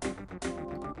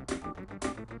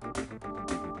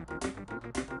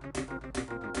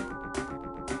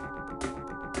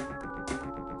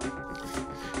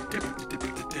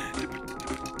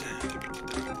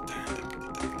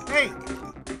 Hey!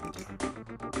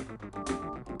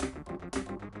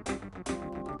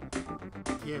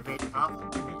 Give it up,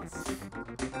 miss.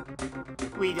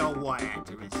 We don't want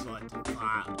to resort to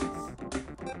violence.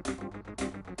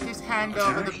 Just hand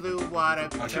over the blue water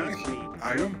peacefully.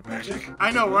 Item, magic.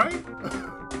 I know, right?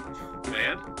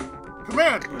 Man?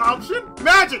 Command, option,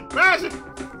 magic, magic!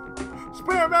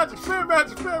 Spam magic, spam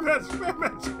magic, spam magic, spam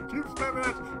magic! Keep spamming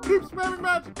magic, keep spamming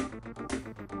magic!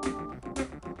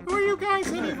 Who are you guys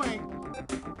anyway?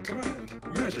 Command,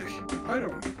 magic,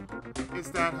 item.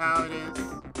 Is that how it is?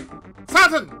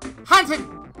 Saturn! Hunting!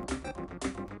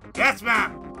 Yes,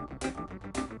 ma'am!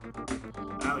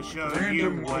 I'll show you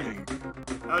Random what... loading.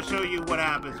 I'll show you what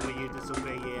happens when you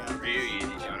disobey Real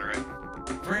easy genre.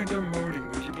 Random loading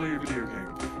when you play a video game.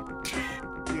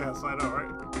 Yes, I know,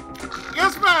 right?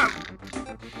 Yes, ma'am!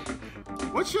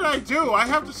 What should I do? I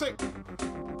have to say...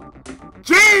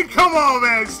 Gene, come on,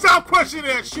 man! Stop pushing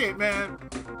that shit, man!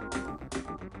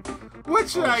 What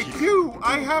should I do?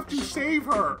 I have to save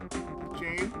her.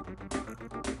 Gene?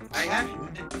 I have...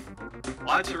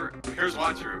 Here's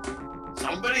Wantaru.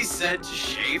 Somebody said to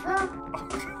shave her?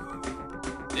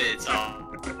 Did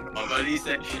somebody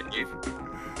said shave?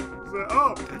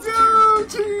 Oh,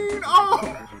 Eugene! Oh!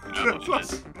 No,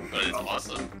 but it's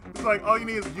awesome. It's like all you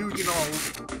need is Eugenol.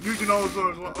 Eugenol's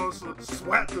also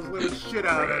sweat this little shit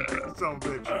out of that son of a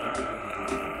bitch.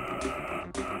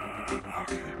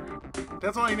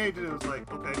 That's all you need to do. It's like,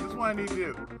 okay, this is what I need to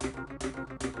do.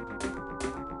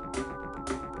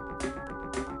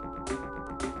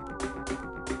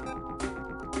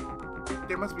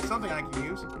 There must be something I can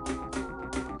use.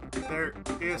 There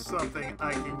is something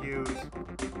I can use.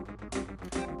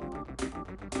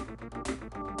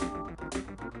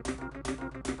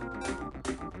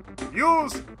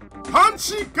 Use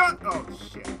punchy gun. Oh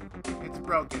shit, it's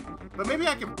broken. But maybe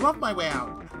I can bluff my way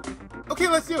out. Okay,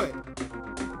 let's do it.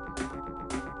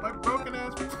 My broken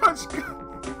ass punch gun.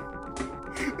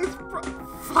 It's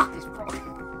fuck, it's broken.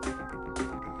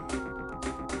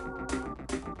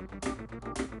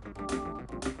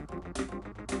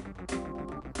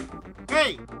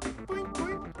 Hey! Boink,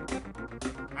 boink.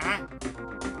 Huh?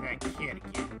 I can't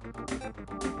again.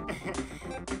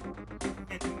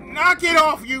 Knock it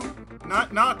off, you!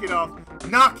 Not knock it off.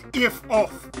 Knock if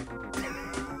off.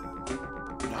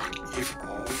 Knock if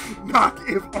off. Knock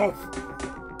if off.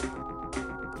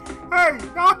 Hey,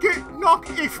 knock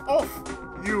if off,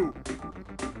 you.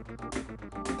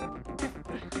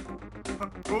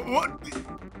 What?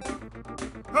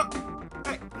 Huh?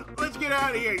 Hey, let's get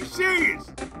out of here. You serious?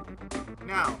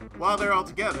 Now, while they're all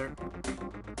together,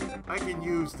 I can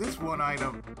use this one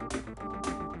item.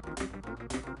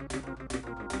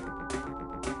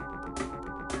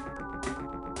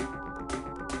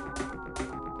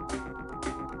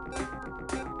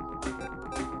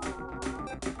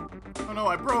 Oh no,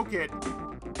 I broke it.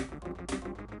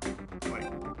 Wait,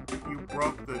 you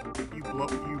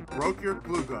broke your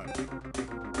glue gun.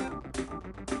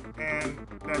 And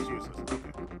that's useless.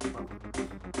 Okay.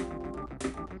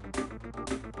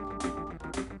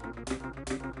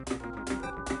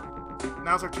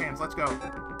 Now's our chance. Let's go.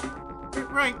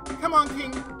 Right. Come on,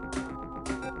 King.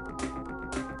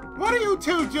 What are you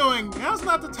two doing? Now's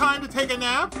not the time to take a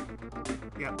nap.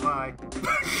 Yeah, bye.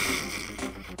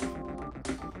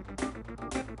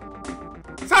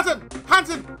 Saturn!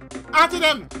 Hansen! After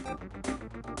them!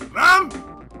 Mom!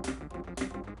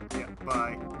 Yeah,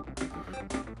 bye.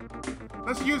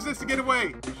 Let's use this to get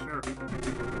away. Sure.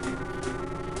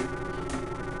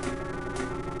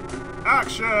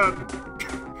 Action!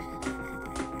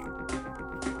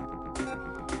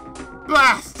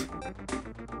 Blast!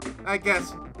 I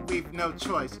guess we've no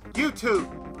choice. You two,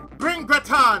 bring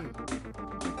Breton!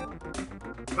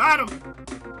 Madam!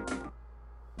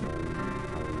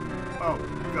 Oh,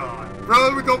 God.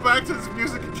 Brother, we go back to this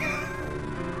music again.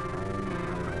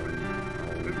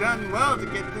 We've done well to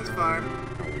get this far.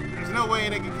 There's no way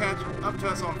they can catch up to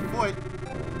us on foot.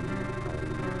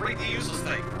 Break the useless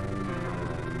thing.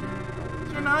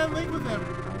 You're not in link with them.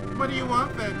 What do you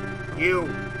want then? You.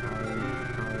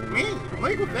 Me?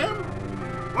 Link with them?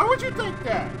 Why would you think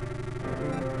that?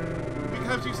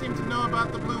 Because you seem to know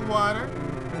about the blue water?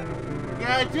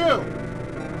 Yeah, I do.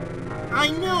 I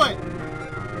knew it.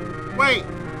 Wait.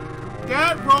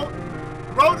 Dad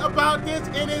wrote about this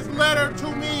in his letter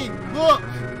to me. Look.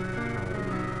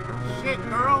 Shit,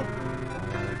 girl.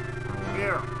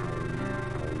 Here.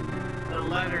 The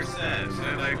letter says,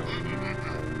 and I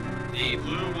the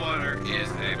blue water is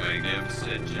a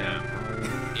magnificent gem.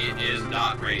 It is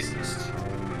not racist.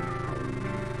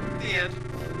 The end.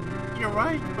 You're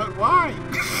right, but why?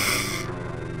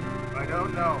 I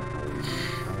don't know.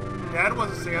 Dad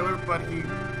was a sailor, but he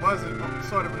was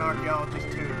sort of an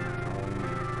archaeologist too.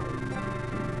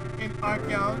 An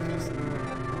archaeologist?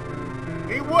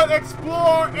 He would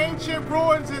explore ancient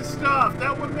ruins and stuff.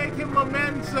 That would make him a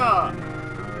Mensa.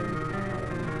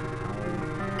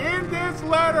 In this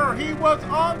letter, he was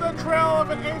on the trail of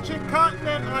an ancient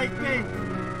continent, I think.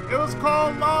 It was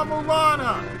called La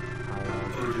Mulana.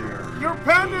 Oh, yeah. Your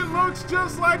pendant looks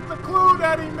just like the clue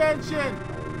that he mentioned.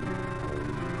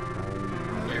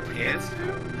 Your pants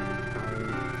do?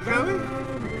 Really?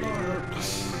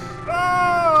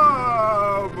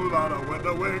 Oh, Mulana, when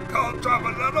the wind comes, travel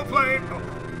on a plane. Oh.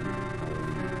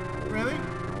 Really?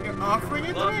 You're offering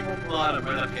it to Look, me? a lot of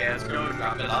the pants go,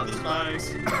 drop it on the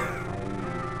spikes.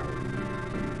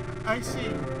 I see.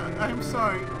 I'm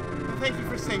sorry. Thank you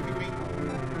for saving me.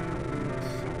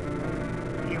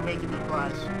 You're making me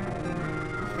blush.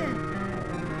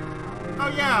 Oh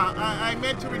yeah, I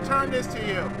meant to return this to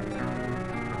you.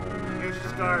 Here's your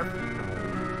scarf.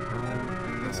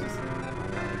 This is...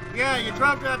 Yeah, you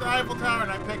dropped it at the Eiffel Tower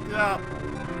and I picked it up.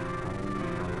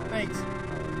 Thanks.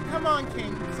 Come on,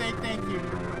 King. Say thank you.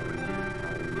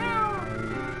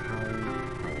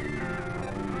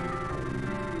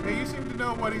 Hey, you seem to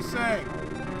know what he's saying.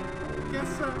 Yes,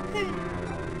 sir. Okay.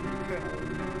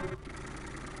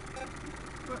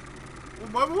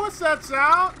 What's that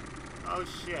sound? Oh,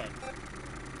 shit.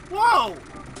 Whoa!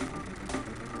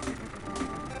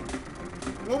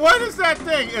 Well, what is that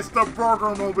thing? It's the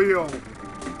Burger Mobile.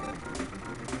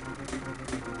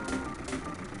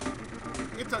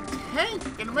 It's a tank.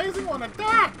 An amazing one at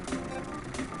that.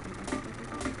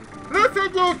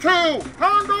 Listen, you two!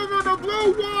 Hand over the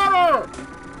blue water!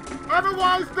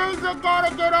 Otherwise, things are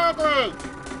gonna get ugly!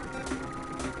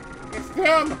 It's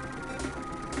them!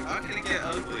 How can it get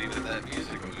ugly with that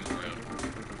music was around?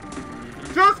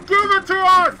 Just give it to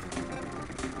us!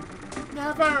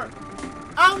 Never!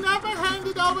 I'll never hand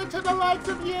it over to the likes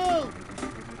of you!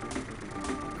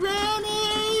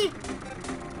 Granny!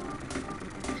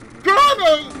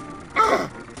 Granny!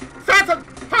 Sanson!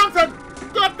 Hanson!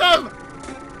 Get them!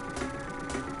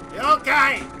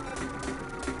 Okay!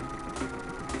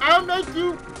 I'll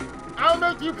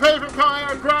make you pay for calling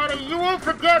her Granny. You won't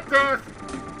forget this.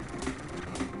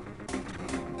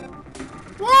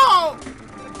 Whoa!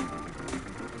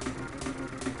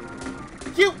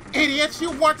 You idiots!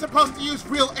 You weren't supposed to use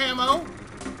real ammo.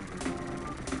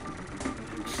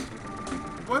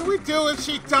 What do we do if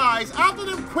she dies? After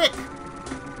them quick.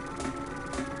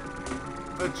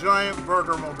 The giant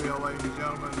burger mobile, ladies and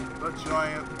gentlemen. The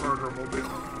giant burger mobile.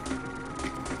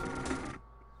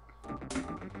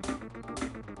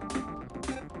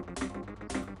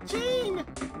 Gene!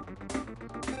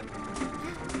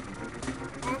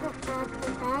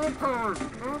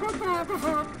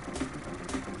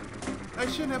 I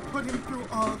shouldn't have put him through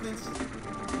all of this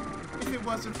if it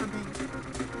wasn't for me.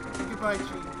 Goodbye,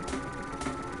 Gene.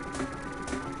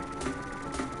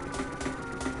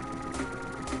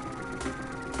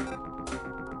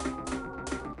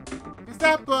 Is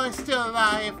that boy still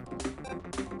alive?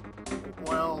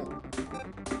 Well...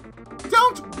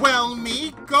 Don't well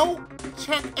me! Go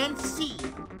check and see!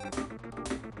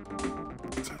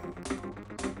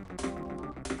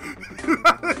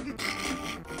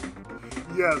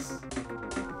 Yes.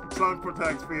 Song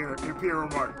protects fear. Imperial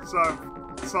mark.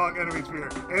 Song enemies fear.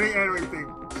 Any enemy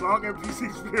theme. Song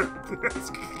NPCs fear.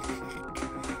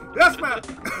 Yes, ma'am!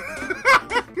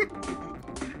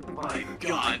 My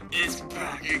god, it's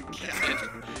back again.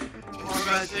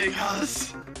 Tormenting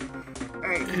us.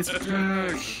 Hey. It's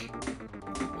back.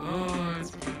 Oh,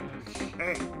 it's back.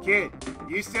 Hey, kid.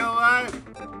 You still alive?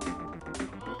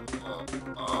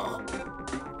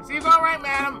 Seems alright,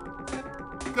 madam.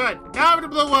 Good. Now over to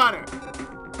blue water.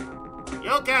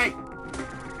 You okay?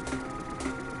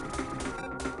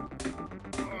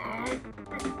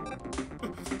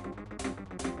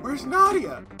 Where's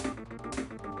Nadia?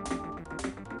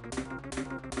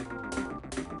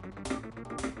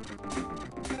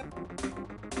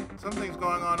 Something's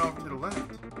going on over to the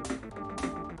left.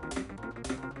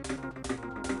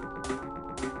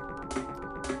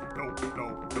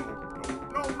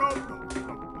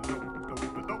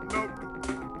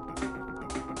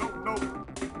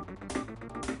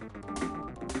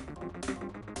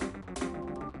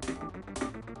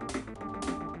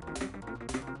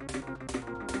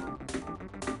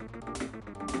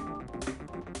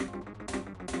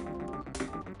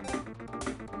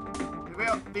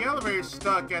 The elevator's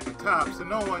stuck at the top, so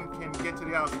no one can get to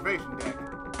the observation deck.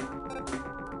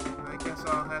 I guess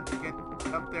I'll have to get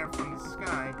up there from the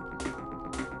sky.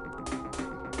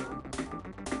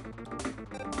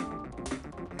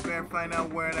 I better find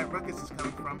out where that ruckus is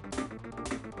coming from.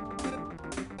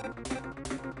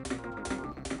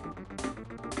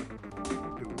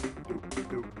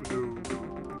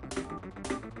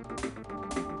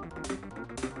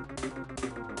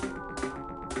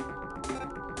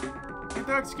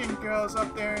 dark-skinned girl is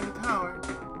up there in the tower,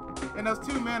 and those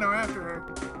 2 men are after her.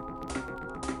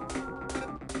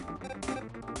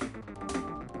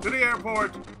 To the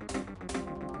airport!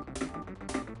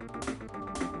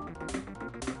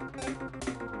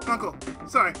 Uncle,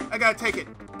 sorry, I gotta take it.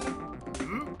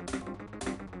 Hmm?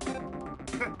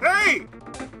 Hey!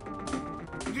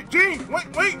 Gene,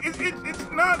 wait, it's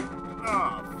not...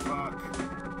 Oh, fuck.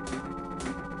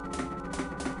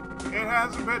 It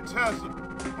hasn't been tested.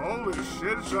 Holy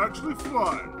shit, it's actually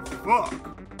flying. Fuck.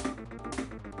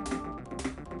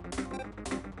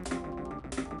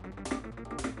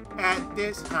 At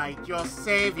this height, your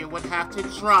savior would have to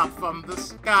drop from the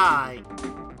sky.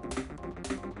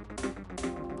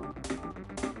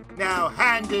 Now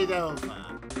hand it over.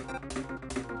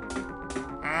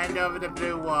 Hand over the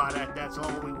blue water, that's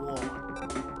all we want.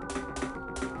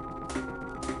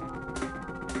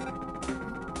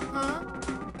 Huh?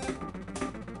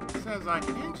 Sounds like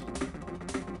an engine.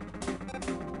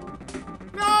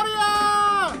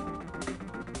 Nadia!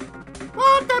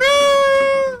 What the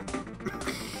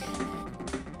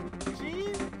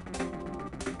Gene?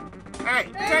 Hey,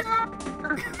 check!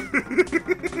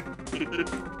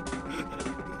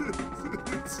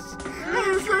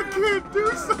 I can't do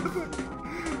something!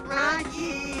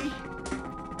 Maggie!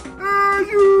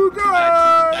 You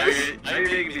guys! Now you're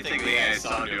making me think the guy's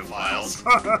audio files.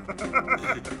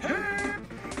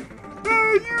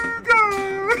 You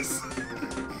guys!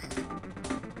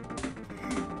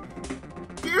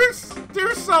 Do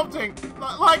something!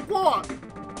 Like what?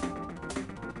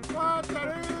 What the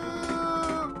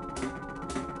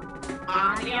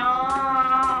Audio!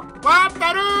 What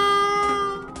the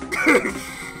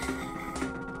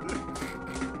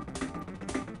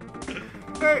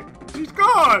Hey, she's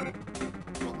gone!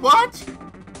 What?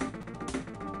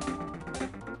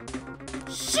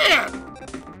 Shit!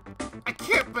 I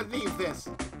can't believe this!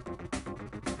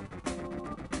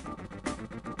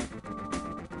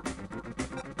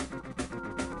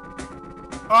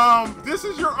 This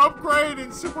is your upgrade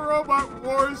in Super Robot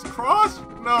Wars Cross?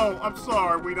 No, I'm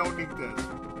sorry, we don't need this.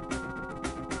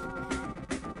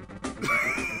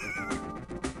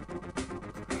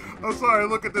 I'm sorry,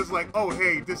 look at this like, oh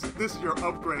hey, this is your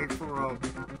upgrade for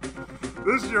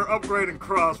this is your upgrade in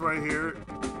Cross right here.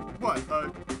 What,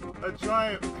 a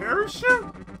giant parachute?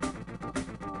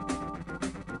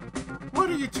 What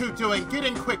are you two doing? Get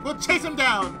in quick, we'll chase him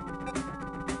down!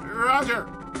 Roger!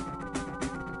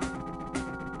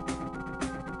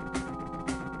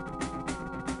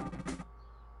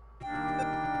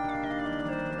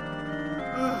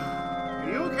 Are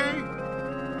you okay?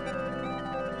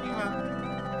 Yeah,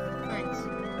 thanks.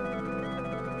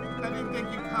 I didn't think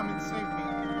you'd come and save me.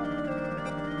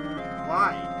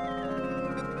 Why?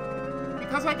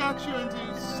 Because I got you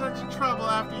into such trouble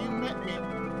after you met me.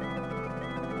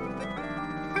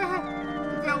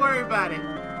 Don't worry about it.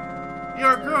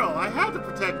 You're a girl. I had to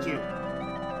protect you.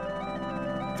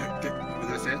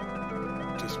 That's it?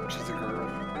 Just, she's a girl.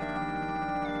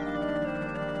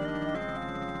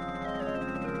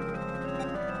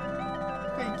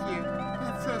 Thank you.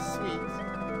 That's so sweet.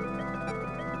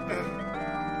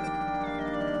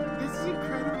 This is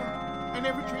incredible. I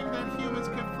never dreamed that humans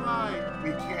could fly.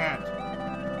 We can't.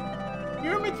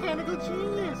 You're a mechanical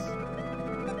genius.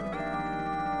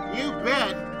 You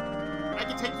bet. I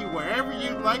can take you wherever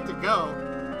you'd like to go.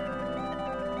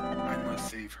 I must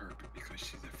save her because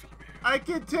she's a female. I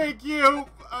can take you,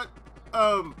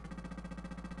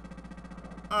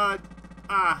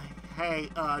 hey,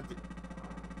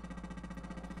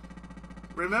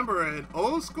 remember in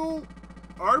old school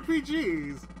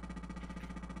RPGs,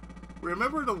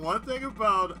 remember the one thing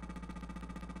about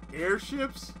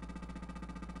airships?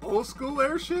 Old school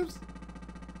airships?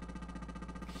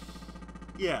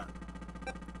 Yeah.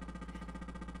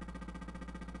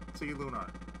 See you, Lunar.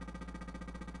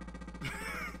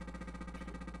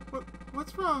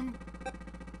 What's wrong?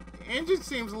 The engine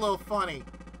seems a little funny.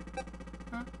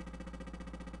 Huh?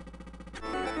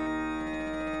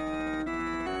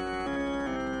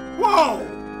 Whoa!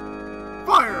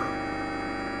 Fire!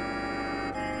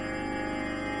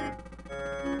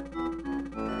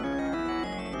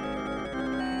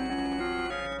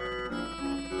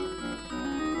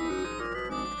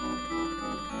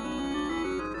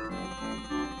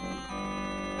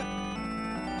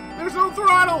 There's no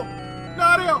throttle!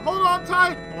 Nadia, hold on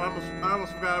tight! Oh, I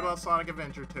almost forgot about Sonic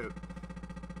Adventure 2.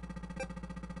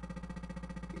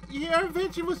 Your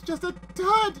invention was just a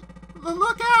dud!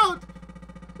 Look out!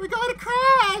 We're going to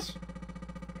crash!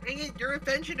 Dang it, your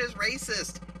invention is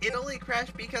racist! It only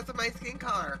crashed because of my skin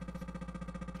color.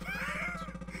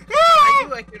 I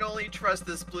knew I could only trust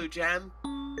this blue gem.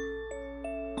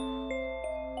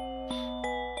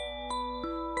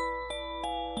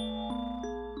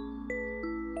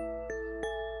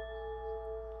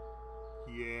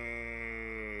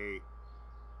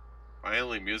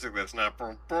 family music that's not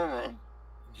boom boom.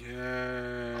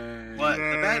 Yay. But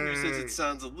the bad news is it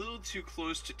sounds a little too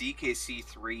close to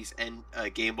DKC3's end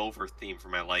Game Over theme for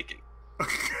my liking.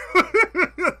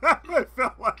 I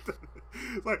felt like that.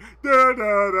 It's like da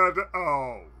da da da.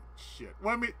 Oh shit.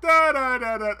 Let me da da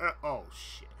da da. Oh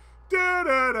shit. Da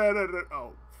da da da da.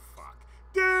 Oh fuck.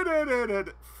 Da da da da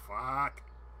da. Fuck.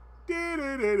 Da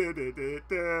da da da da da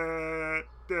da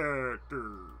da da.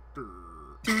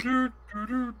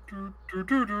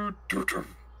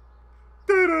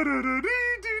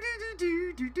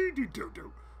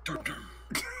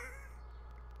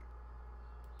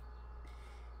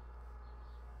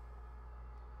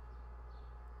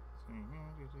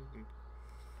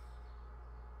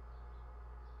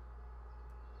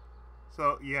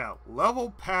 So yeah,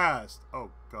 level passed. Oh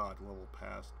god, level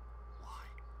passed. Why?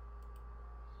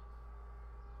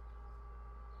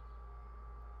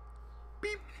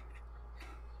 Beep.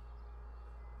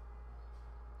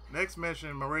 Next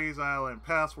mission, Marie's Island,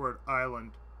 Password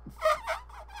Island.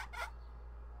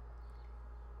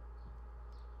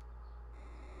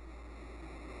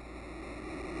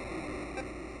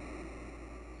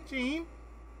 Gene?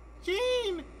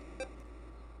 Gene!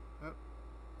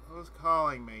 Who's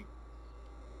calling me?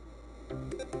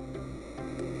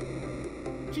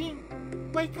 Gene,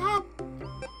 wake up!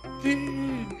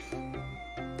 Gene!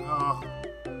 Oh.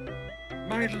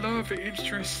 My love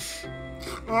interest.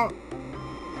 Oh.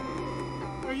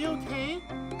 Are you okay?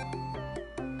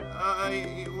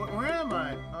 Where am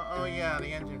I? Oh yeah, the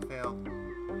engine failed.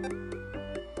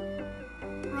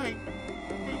 Right.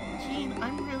 Hey, Gene,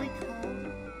 I'm really cold.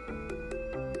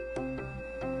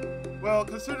 Well,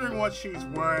 considering what she's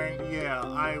wearing, yeah,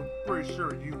 I'm pretty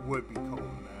sure you would be cold,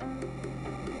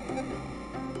 man.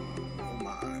 Oh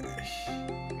my.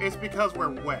 It's because we're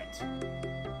wet.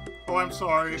 Oh, I'm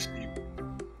sorry.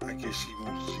 I guess she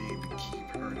wants Gene to keep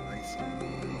her nice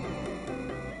and...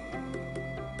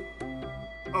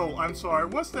 Oh, I'm sorry.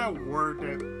 What's that word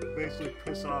that basically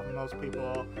pisses off most people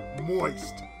off?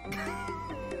 Moist.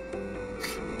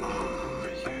 Oh,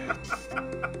 yes.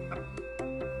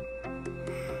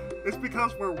 It's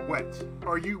because we're wet.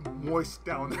 Are you moist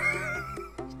down there?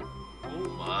 Oh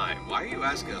my, why are you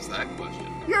asking us that question?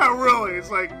 Yeah, really.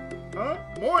 It's like, huh?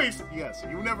 Moist? Yes.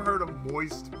 You never heard of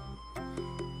moist?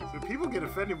 So people get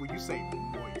offended when you say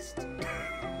moist.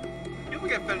 People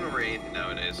get offended over anything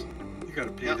nowadays. You got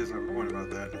a page that's not point about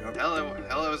that. Yep. Hell,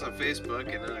 I was on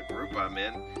Facebook and in a group I'm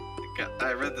in.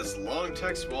 I read this long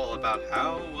text wall about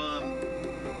how,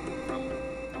 from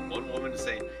one woman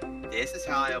saying, "This is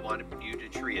how I want you to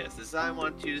treat us. This is how I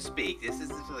want you to speak. This is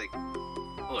like,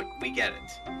 look, we get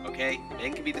it, okay?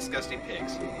 Men can be disgusting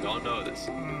pigs. We all know this.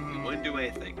 We wouldn't do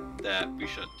anything that we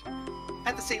shouldn't.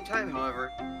 At the same time,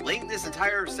 however, laying this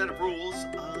entire set of rules,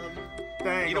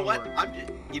 you know what?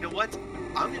 You know what?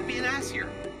 I'm gonna be an ass here.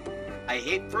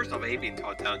 First off, I hate being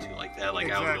talked down to like that, like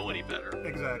exactly. I don't know any better.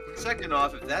 Exactly. Second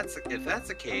off, if that's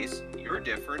the case, you're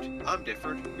different, I'm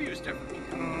different, we're different.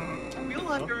 We all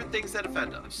have different things that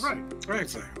offend us. Right. Right,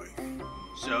 exactly.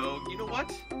 So, you know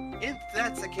what? If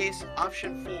that's the case,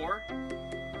 option 4,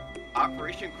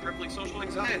 Operation Crippling Social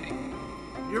Anxiety.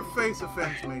 Your face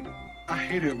offends me. I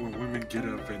hate it when women get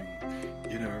up and,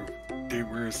 you know, they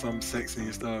wear some sexy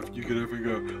and stuff. You get up and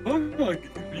go, oh my,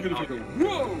 you get up and go,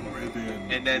 whoa!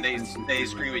 And then they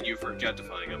scream at you for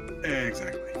objectifying them.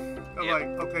 Exactly. I'm like,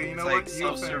 okay, you know what? what? It's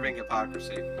like self-serving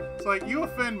hypocrisy. It's like, you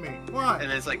offend me. Why?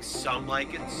 And it's like, some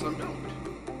like it, some don't.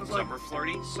 Some are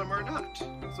flirty, some are not.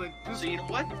 It's like, so you know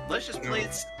what? Let's just play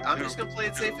it. I'm just gonna play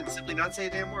it safe and simply not say a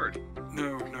damn word.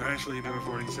 No, actually, I've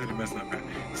already said it. Mess up.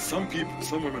 Some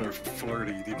women are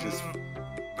flirty. They just,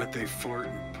 but they flirt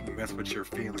and mess with your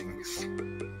feelings.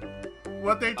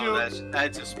 What they do? Oh,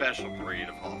 that's a special breed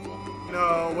of awful.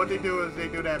 No, what they do is they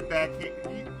do that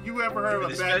backhand. You ever heard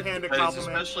of a backhanded compliment? It's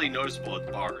especially noticeable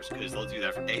at bars because they'll do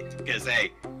that because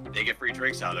hey, they get free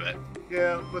drinks out of it.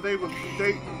 Yeah, but they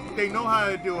know how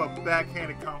to do a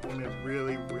backhanded compliment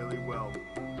really, really well.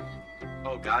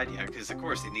 Oh God, yeah, because of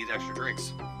course they need extra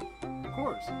drinks. Of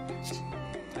course.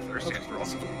 They're thirsty after all.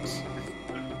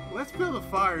 Let's build a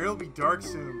fire. It'll be dark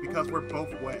soon because we're both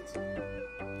wet.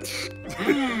 Oh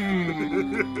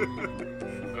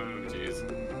jeez.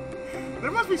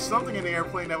 There must be something in the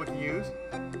airplane that we can use.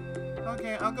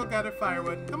 Okay, I'll go gather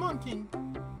firewood. Come on, King.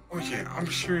 Oh yeah, I'm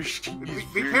sure she is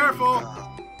Be careful.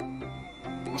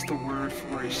 What's the word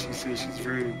for it? She says she's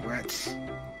very wet.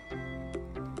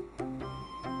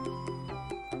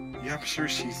 Yeah, I'm sure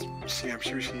she is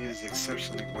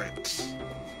exceptionally wet.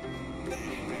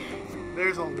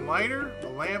 There's a lighter, a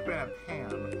lamp, and a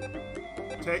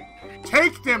pan.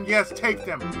 Take them. Yes, take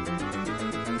them.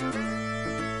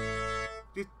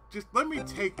 Just let me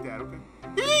take that, okay?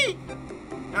 Eee!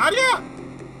 Nadia!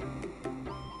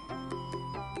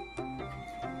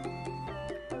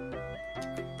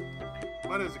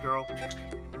 What is it, girl?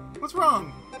 What's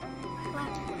wrong?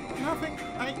 Nothing.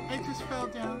 I just fell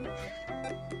down.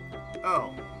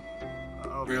 Oh.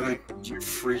 Okay. Really? You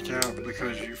freak out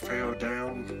because you fell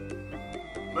down?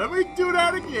 Let me do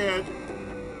that again.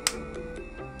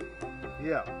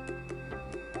 Yeah.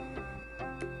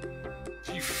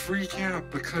 You freak out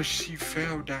because she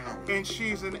fell down. And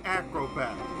she's an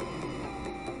acrobat.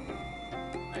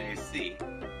 I see.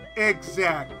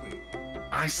 Exactly.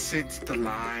 I sense the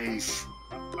lies.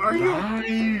 Are you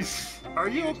Lies! Are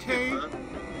you okay?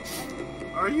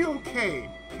 Are you okay?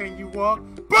 Can you walk?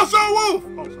 Buster Wolf!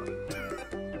 Oh, sorry.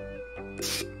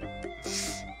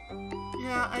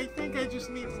 Yeah, I think I just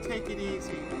need to take it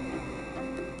easy.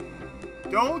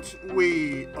 Don't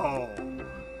we all?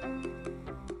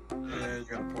 Yeah, you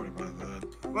got a point about that.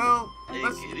 Well, Take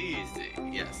let's it easy.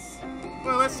 Yes.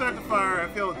 start the fire. I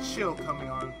feel a chill coming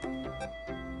on.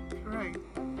 Right.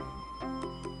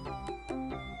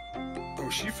 Oh,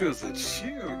 she feels a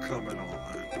chill coming on.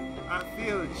 I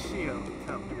feel a chill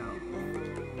coming on.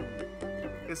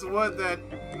 It's what that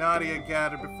Nadia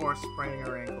gathered before spraining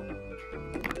her ankle.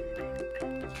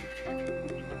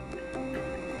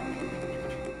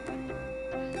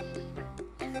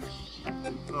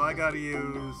 So I gotta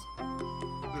use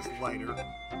this lighter.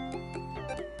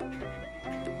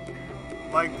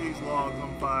 Light these logs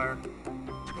on fire.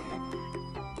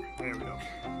 There we go.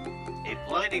 A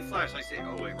blinding flash. I say.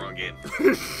 Oh wait, wrong game.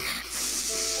 Is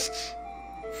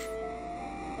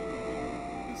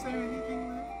there anything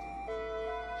left?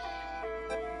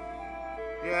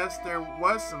 Yes, there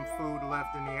was some food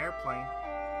left in the airplane.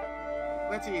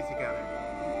 Let's eat together.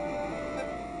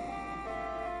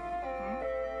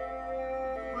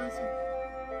 What is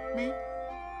it? Meat?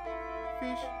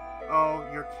 Fish? Oh,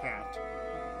 your cat.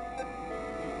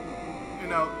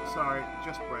 No, sorry,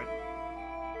 just bread.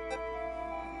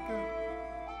 Good.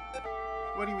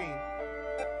 What do you mean?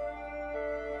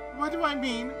 What do I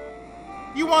mean?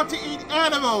 You want to eat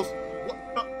animals! What?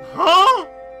 Huh?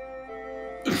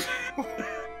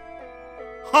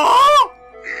 Huh?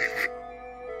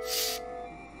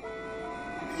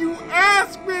 You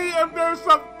asked me if there's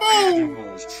some food!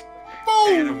 Animals.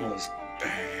 Food! Animals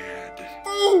bad.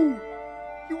 Food!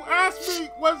 You asked me,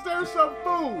 was there some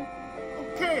food?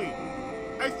 Okay.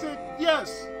 I said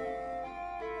yes.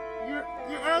 You're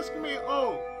asking me,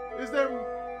 oh, is there,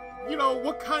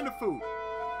 what kind of food?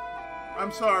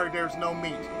 I'm sorry, there's no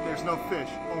meat, there's no fish,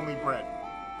 only bread.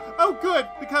 Oh, good,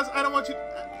 because I don't want you,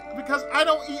 because I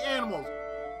don't eat animals.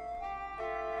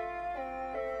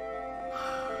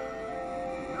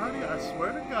 Nadia, I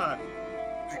swear to God.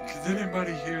 Did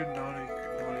anybody hear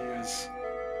Nadia's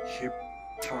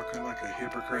talking like a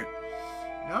hypocrite?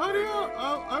 Nadia,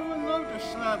 I would love to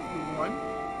slap you one.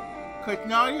 Cause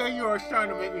Nadia, you are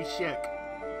starting to make me sick.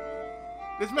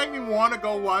 This make me want to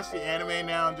go watch the anime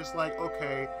now. I'm just like,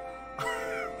 okay.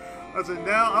 I said,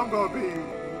 now I'm going to be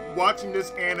watching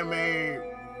this anime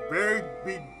very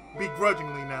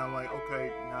begrudgingly now. I'm like,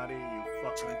 okay, Nadia, you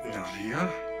fucking bitch. Nadia,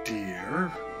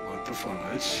 dear, what the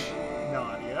fudge?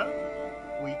 Nadia,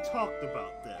 we talked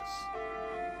about this.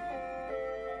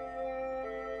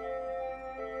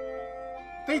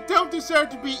 They don't deserve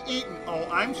to be eaten. Oh,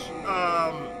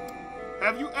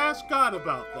 have you asked God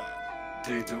about that?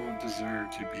 They don't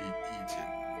deserve to be eaten.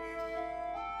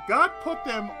 God put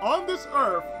them on this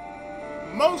earth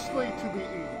mostly to be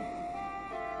eaten.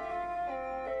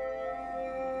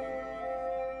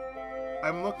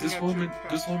 I'm looking This at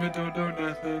this woman don't know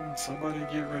nothing. Somebody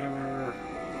get rid of her.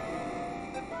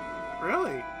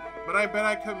 Really? But I bet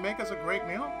I could make us a great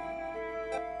meal.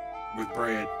 With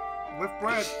bread. With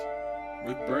bread.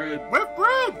 With bread. With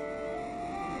bread!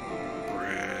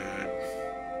 Bread.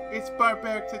 It's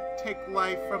barbaric to take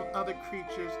life from other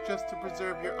creatures just to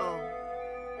preserve your own.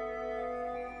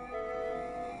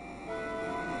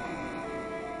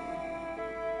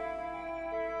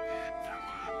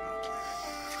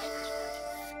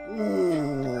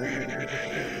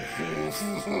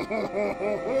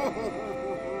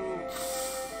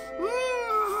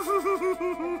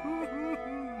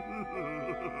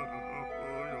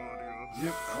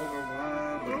 Yep, I don't know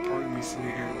why, but part of me sitting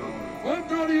here going,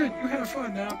 what, Nadia? You have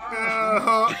fun now.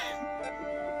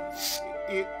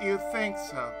 You think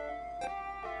so?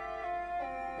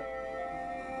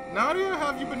 Nadia,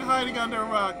 have you been hiding under a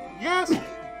rock? Yes!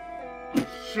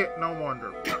 Shit, no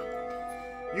wonder.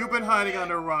 You've been hiding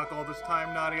under a rock all this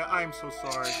time, Nadia. I'm so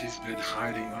sorry. She's been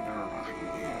hiding under a rock.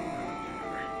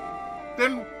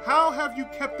 Then how have you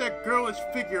kept that girlish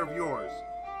figure of yours?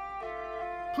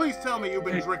 Please tell me you've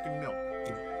been drinking milk.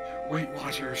 Weight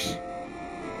Watchers.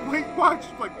 Weight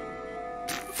Watchers, like,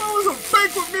 that was a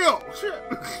banquet meal. Shit.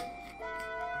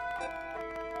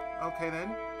 Okay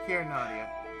then, here, Nadia.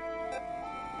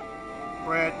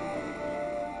 Bread.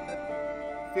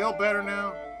 Feel better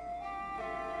now?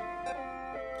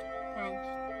 Thanks.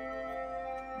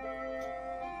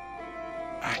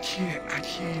 I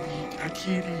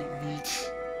can't eat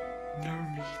meat. No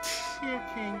meat. Here,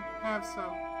 King, have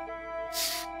some.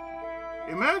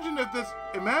 Imagine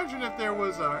if there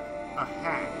was a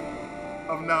hack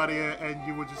of Nadia and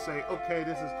you would just say, okay,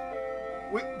 this is,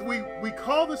 we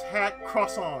call this hack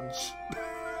croissants.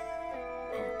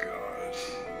 Oh god.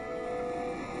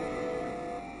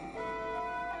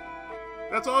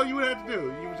 That's all you would have to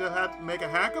do. You would just have to make a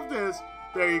hack of this.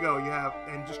 There you go. You have,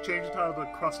 and just change the title to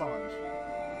croissants.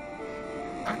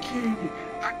 I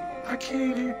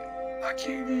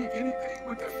can't eat anything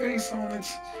with the face on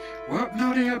it. Well,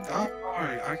 Nadia, I'm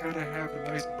sorry. I gotta have a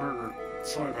nice burger.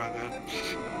 Sorry about that.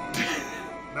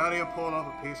 Nadia pulled off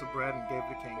a piece of bread and gave it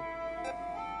to King.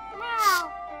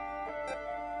 Meow.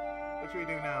 What should we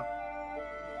do now?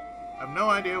 I have no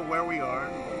idea where we are.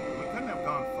 We couldn't have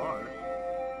gone far,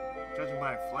 judging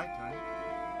by our flight time.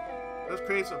 Those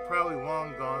crates are probably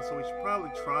long gone, so we should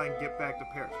probably try and get back to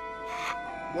Paris.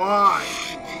 Why?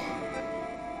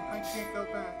 I can't go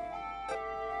back.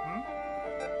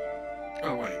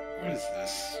 Oh wait, what is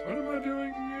this? What am I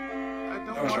doing? I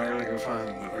gotta go find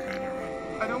them. Okay, never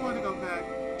mind. I don't want to go back.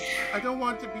 I don't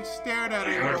want to be stared at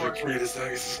anymore. It's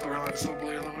the storyline is so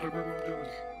blatant. Whatever I'm doing.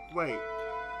 Wait.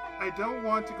 I don't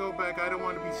want to go back. I don't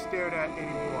want to be stared at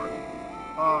anymore.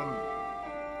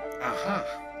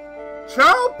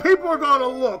 Child, people are gonna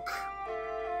look.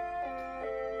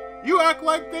 You act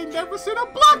like they never seen a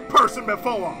black person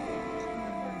before.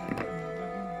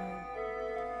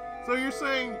 So you're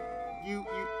saying you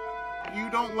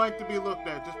don't like to be looked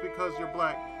at just because you're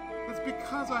black. It's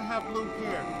because I have blue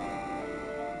hair.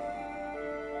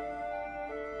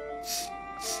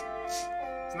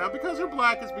 It's not because you're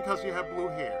black, it's because you have blue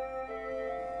hair.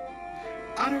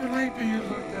 I don't like being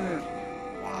looked at.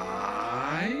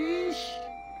 Why?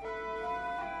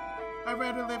 I'd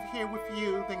rather live here with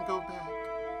you than go back.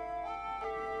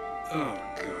 Oh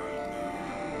god,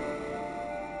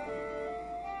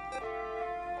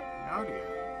 no. Nadia,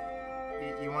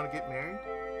 you want to get married?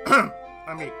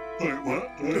 I mean... Wait, what?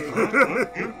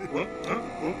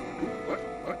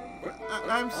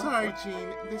 I'm sorry, Jean.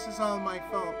 This is all my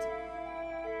fault.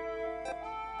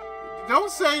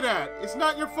 Don't say that. It's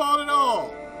not your fault at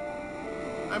all.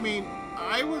 I mean,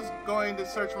 I was going to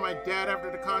search for my dad after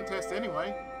the contest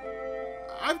anyway.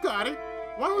 I've got it.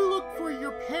 Why don't we look for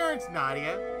your parents,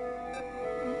 Nadia?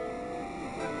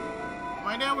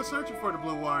 My dad was searching for the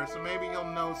blue water, so maybe he'll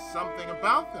know something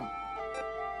about them.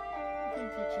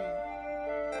 Thank you, Jean.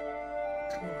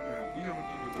 Come on now, you don't know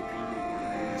what the blue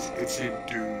water is. It's in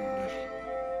Dune.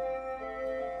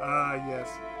 Ah, yes.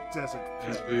 Desert.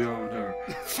 As we all know.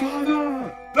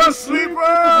 Father! The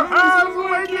sleeper has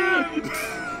awakened!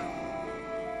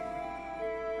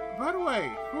 By the way,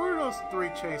 who are those three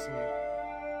chasing you?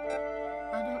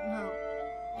 I don't know.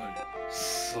 Like,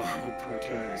 song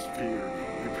protects fear,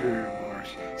 Imperial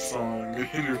March, song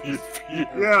enemies fear.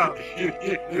 Yeah,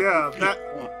 that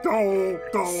do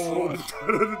da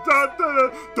da da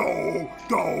da.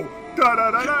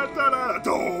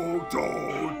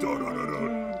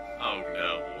 Oh no,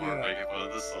 we're making fun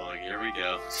of the song. Here we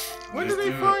go. When did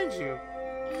they find you?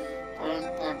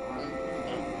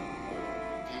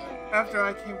 After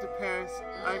I came to Paris,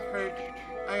 I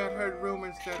had heard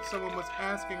rumors that someone was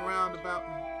asking around about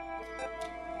me.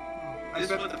 This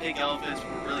is what the pink elephants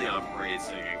were really on parade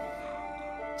singing.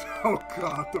 Oh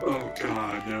god. Oh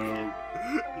god, no.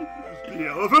 The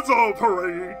elephants on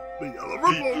parade. The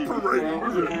elephants on parade.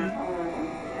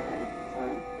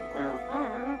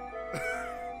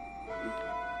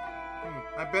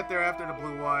 I bet they're after the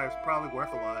blue wire. It's probably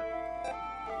worth a lot.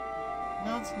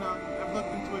 No, it's not. I've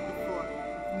looked into it before.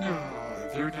 No,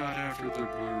 they're not after the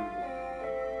blue.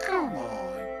 Come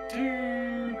on,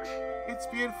 dude. It's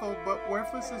beautiful, but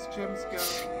worthless as gems go.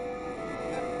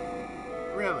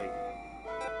 Really.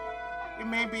 It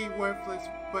may be worthless,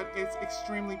 but it's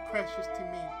extremely precious to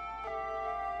me.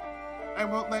 I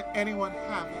won't let anyone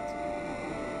have it.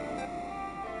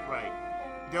 Right.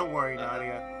 Don't worry,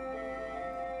 Nadia.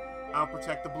 I'll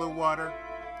protect the blue water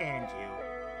and you.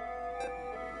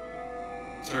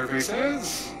 Survey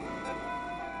says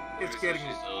it's getting...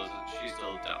 She's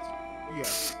still down.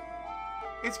 Yes.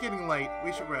 It's getting late.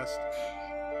 We should rest.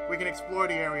 We can explore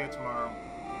the area tomorrow.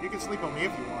 You can sleep on me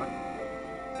if you want.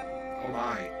 Oh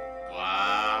my.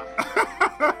 Wow.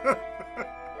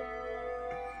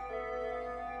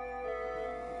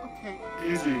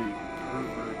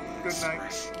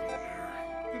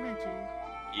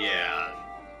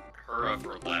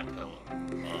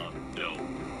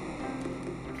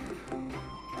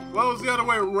 Well, it's the other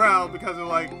way around because of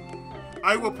like,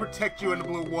 I will protect you in the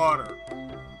blue water.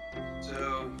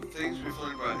 So, things we've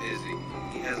learned about Izzy.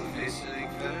 He has a face-sitting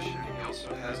fetish, and he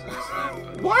also has an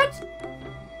S&M. What?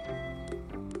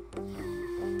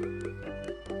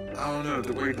 I don't know,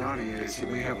 the way Nadia is, he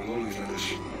may have a lowly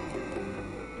fetish.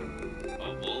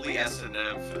 A woolly S&M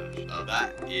fetish. Now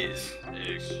that is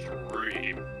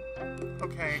extreme.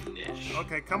 Okay. Niche.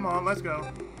 Okay, come on, let's go.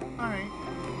 Alright.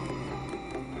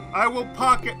 I will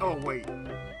pocket. Oh, wait.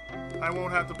 I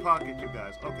won't have to pocket you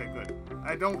guys. Okay, good.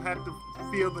 I don't have to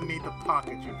feel the need to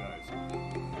pocket you guys.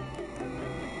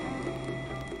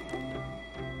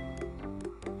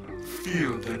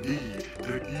 Feel the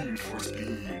need for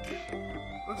speed.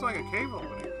 Looks like a cave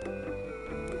opening.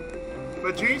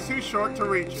 But Gene's too short to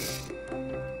reach it.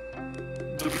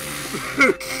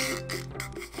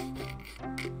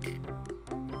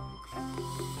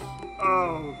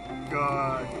 Oh,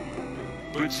 God.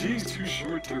 But G's too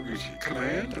short to reach it.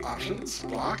 Command, options,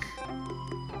 block.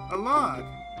 A log.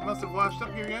 Must have washed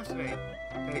up here yesterday.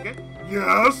 Take it?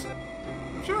 Yes!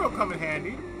 I'm sure it'll come in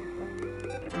handy.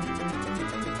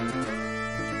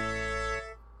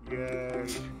 Yay.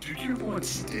 Do you want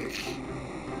stick?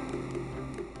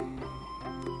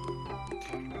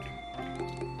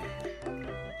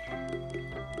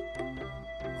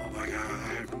 Oh my god,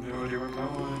 I have no idea where I'm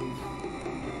going.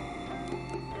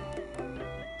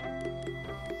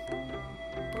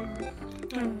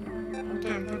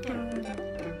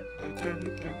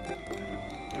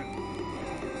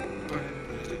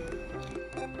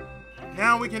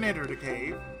 Now we can enter the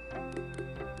cave.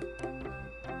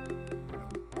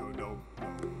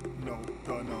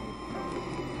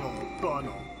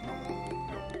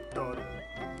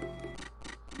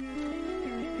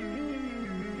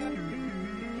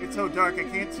 It's so dark I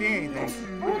can't see anything.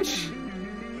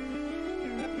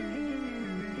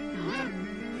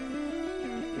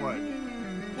 What?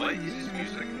 What is this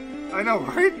music? I know,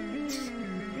 right?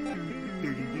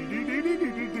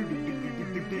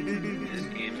 This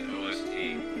game's OST.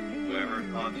 Whoever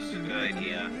thought this was a good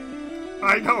idea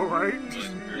I know, right? was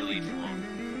really drunk.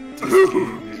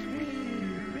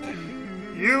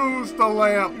 Use the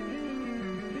lamp.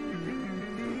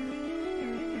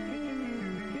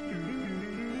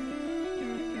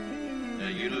 Now,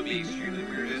 you know, be extremely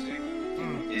weirdistic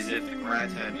is if the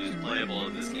Crytek was playable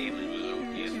in this game and it was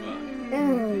OP as fuck.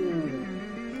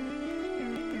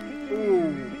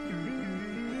 Ooh.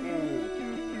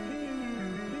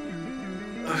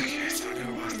 Okay, so I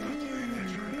know why I'm not playing that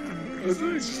for now. It's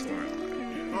just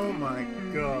Oh my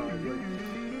god.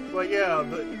 Like yeah,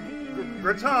 but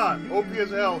Graton, OP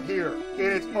as hell here,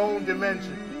 in its own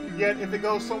dimension. Yet if it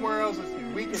goes somewhere else, it's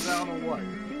weak as I don't know what.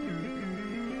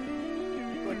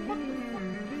 Like, what the fuck?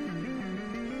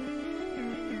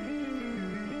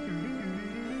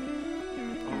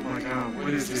 Oh my god,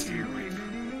 what is this ear rape?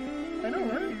 I know,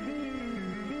 right?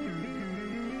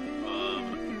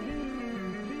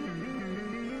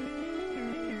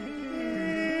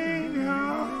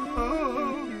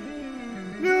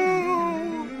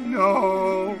 No.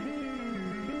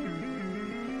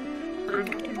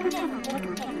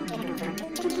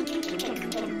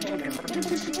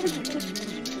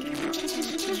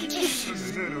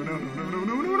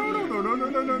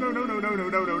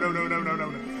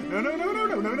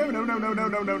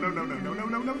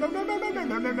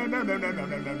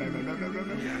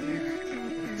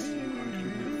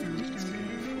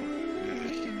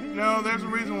 No, there's a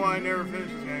reason why I never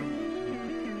finished this game.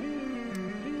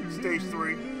 Stage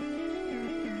 3.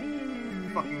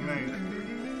 Fucking man.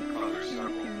 Oh, there's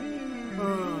several.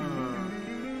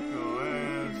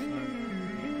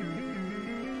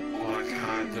 Oh my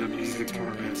god, the music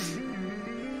torments.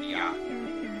 Yeah.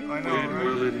 I know, When right?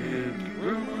 will it end?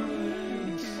 When will it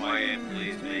end? Quiet,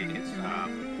 please make it stop.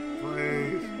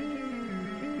 Please.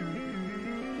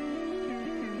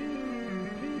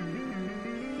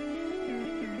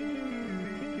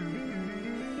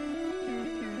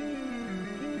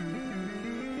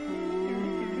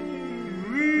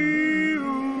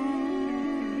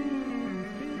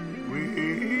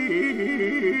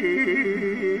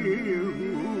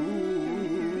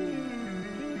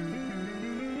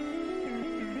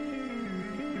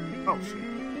 Oh shit.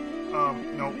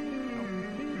 Nope.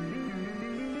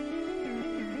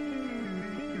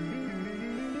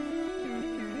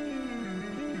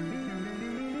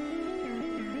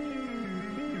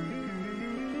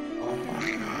 Oh my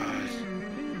god.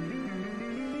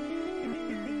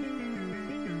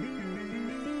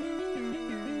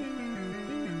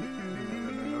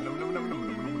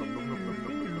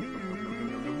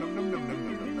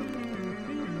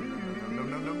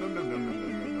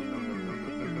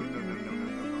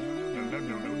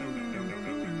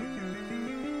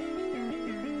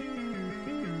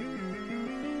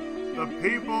 The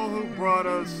people who brought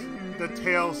us the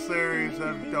Tale series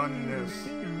have done this.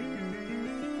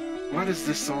 Why does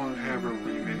this song have a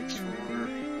remix for?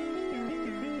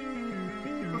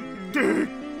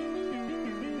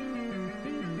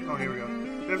 Oh, here we go.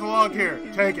 There's a log here.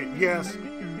 Take it. Yes.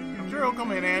 I'm sure it'll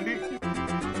come in handy.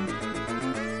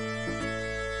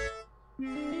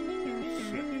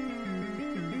 Shit.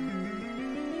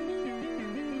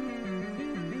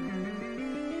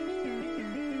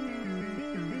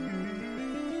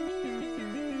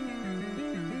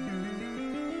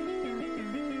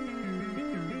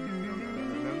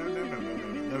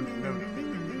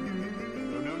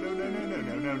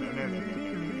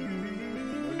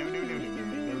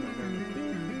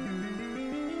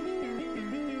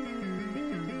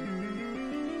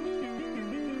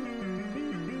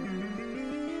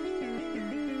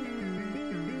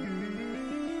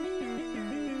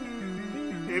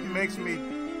 It makes me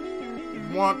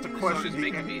want to question It's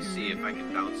making me see if I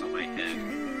can bounce on my head.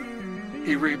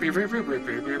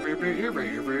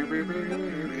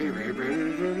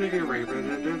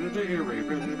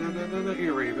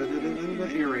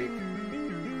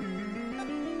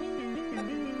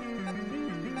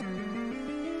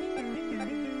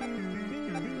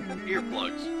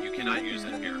 Earplugs. You cannot use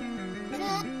them here.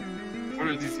 What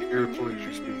are these earplugs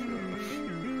you speak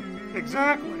of?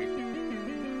 Exactly.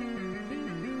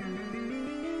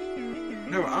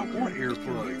 No, I want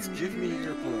earplugs. Give me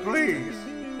earplugs. Please.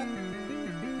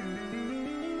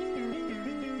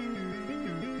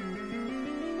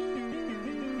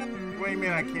 What do you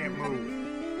mean I can't move?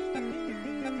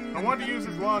 I want to use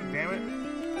this log, damn it.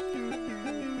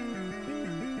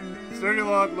 Sturdy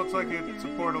log looks like it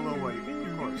support a little weight,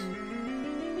 of course.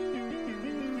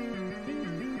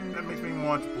 That makes me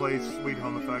want to play Sweet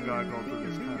Home if I gotta go through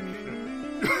this kind of shit.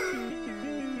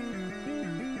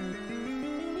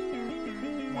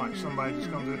 Watch, somebody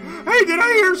just comes in. Hey, did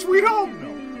I hear Sweet Home? No.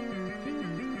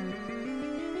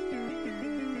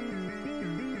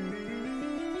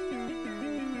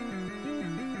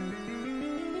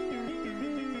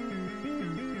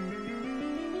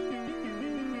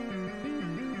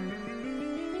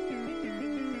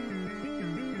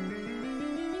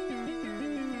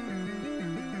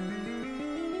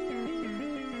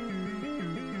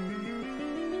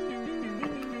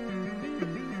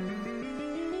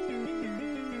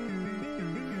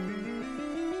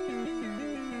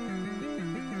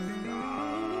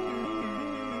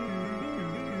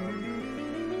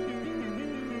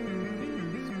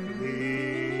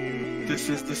 This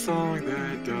is the song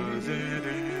that does it.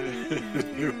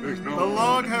 The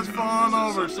log has fallen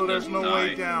over, so there's no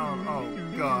way down. Oh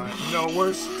god, no,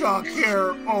 we're stuck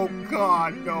here. Oh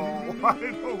god, no. I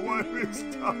don't want to be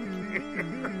stuck here.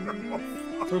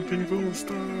 Some people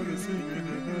started singing.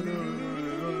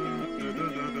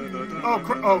 Oh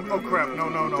crap. No.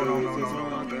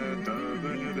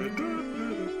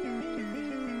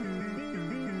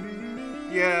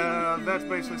 Yeah, that's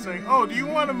basically saying, oh, do you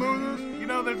want to move this? You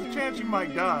know, there's a chance you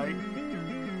might die.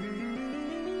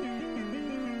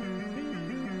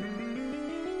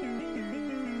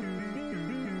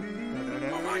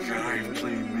 Oh my god, I've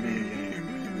played many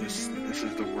games, and this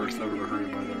is the worst I've ever heard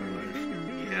in my entire life.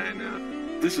 Yeah, I know.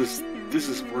 This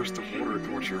is worse than water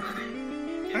torture.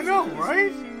 I know,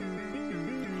 right?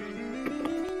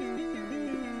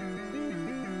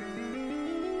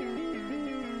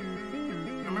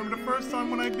 I remember the first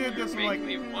time when I did this, I'm like,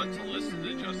 Make me want to listen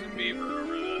to Justin Bieber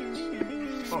over this.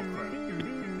 oh crap.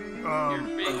 You're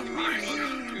making me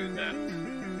want to do that.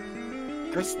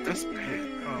 That's bad.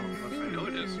 Oh, let's I see. know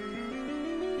it is.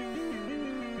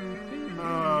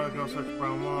 Go search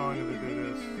brown log and they do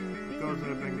this. Go to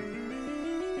the thing.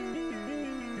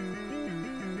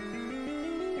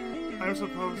 I'm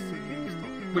supposed to use the.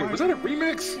 Wait, was that a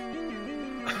remix?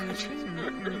 I just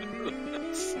heard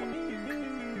that song.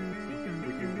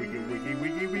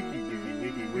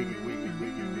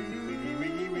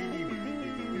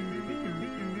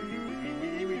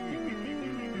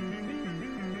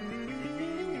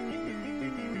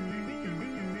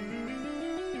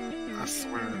 I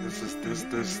swear, this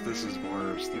is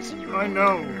worse. This is really I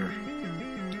know. weird.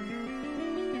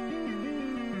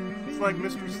 It's like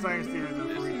Mystery Science Theater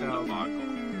This is a 3000. debacle.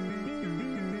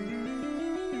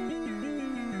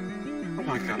 Oh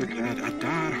my god, look at that. I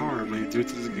died horribly due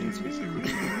to this game's music.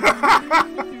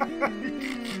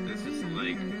 This is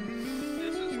like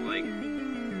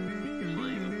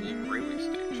playing a full Braille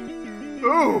station.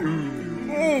 Oh!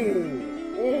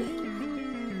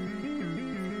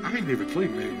 I didn't even play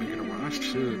Mega Man. I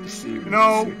should see.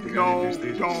 No, see if they got any new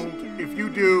stages. don't. If you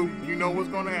do, you know what's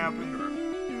gonna happen.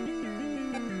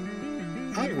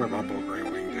 I ain't wear my boat gray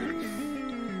wing,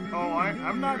 dude. Oh,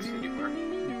 I'm not. Anywhere.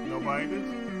 Nobody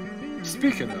did.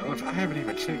 Speaking of, I haven't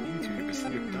even checked YouTube to see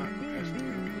if Doc actually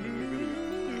uploaded a video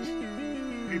on this.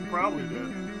 He probably did.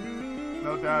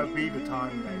 No doubt it'd be the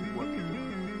time they would be doing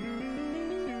it.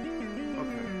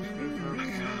 Okay.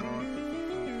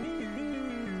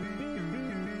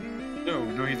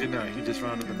 No, he did not. He just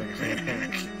rounded the Mega Man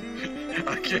hack.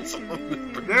 I guess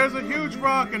There's a huge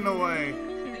rock in the way.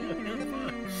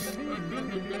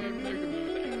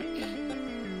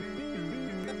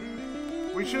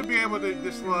 We should be able to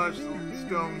dislodge the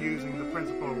stone using the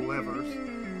principal levers.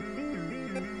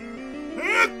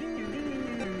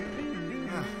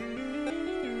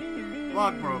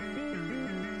 Lock broke.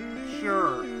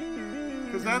 Sure.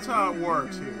 Because that's how it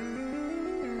works here.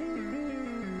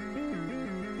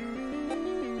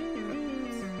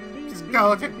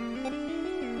 Skeleton!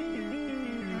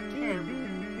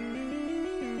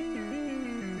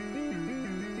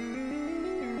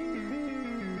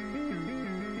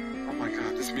 Oh my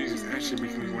god, this music's actually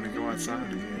making me want to go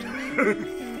outside again.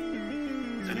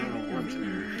 And I don't want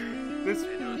to. This,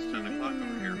 I know it's 10 o'clock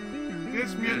over here.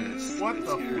 this music. Yes, What it's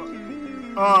the here. fuck?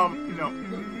 No.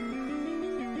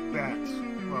 That's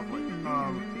lovely.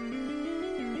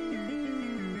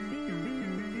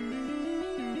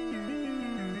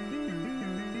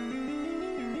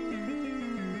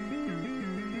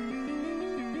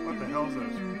 What the hell is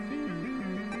this?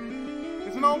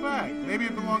 It's an old bag. Maybe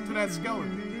it belonged to that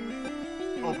skeleton.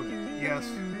 Open it. Yes.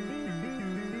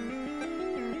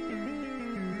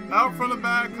 Out from the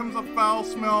bag comes a foul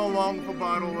smell along with a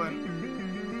bottle and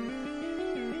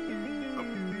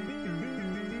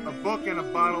a book and a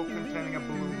bottle containing a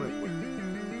blue liquid.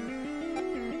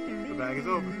 The bag is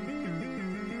open.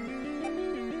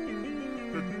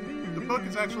 The book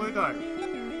is actually a diary.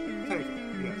 Take it.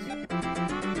 Yes.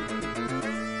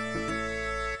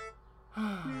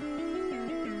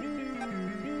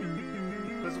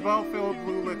 There's a bottle filled with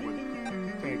blue liquid.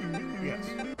 Take it. Yes.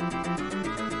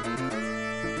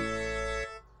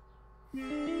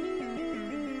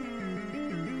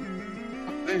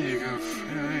 There you go.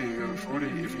 Yeah, there you go. 40.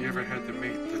 If you ever had to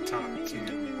make the top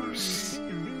 10 worst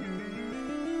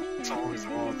songs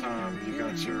of all time, you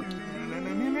got your. Yeah.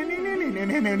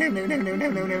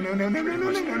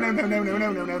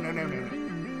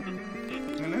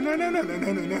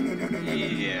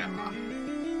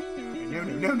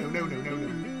 And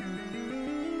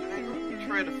I don't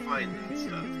try to find that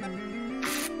stuff.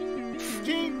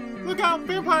 Gene, look out!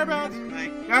 Vampire bats! I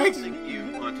Yikes. don't think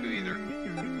you want to either.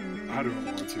 I don't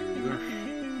want to either.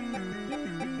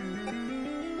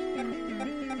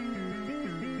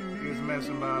 Here's a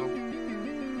medicine bottle.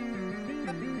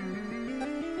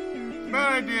 It's a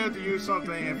bad idea to use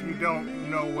something if you don't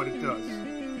know what it does.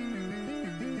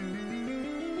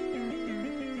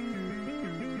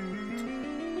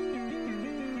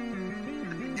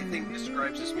 I think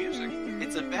describes his music.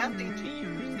 It's a bad thing to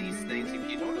use these things if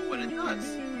you don't know what it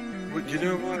does. Well, you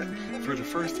know what? For the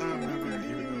first time ever,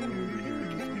 even though I'm over here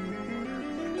just from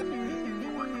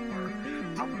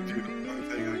I'm gonna do the one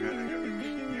thing I gotta go.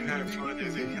 You have fun,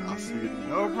 Izzy. I'll see you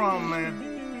tomorrow. No problem, man.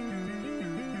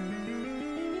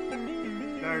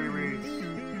 Diary reads,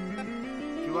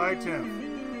 July 10th.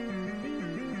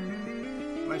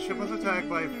 My ship was attacked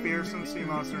by a fearsome sea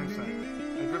monster and sank.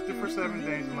 I drifted for 7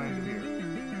 days and landed here.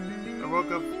 I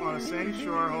woke up on a sandy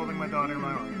shore holding my daughter in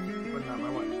my arms, but not my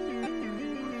wife.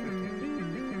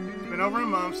 1:15. It's been over a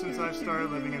month since I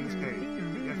started living in this cave.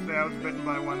 Yesterday I was bitten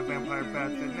by one of the vampire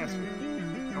bats that nests here.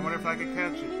 I wonder if I could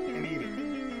catch it and eat it.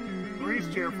 Marie's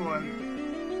cheerful and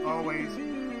always,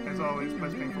 as always, but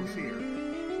it's painful to see her.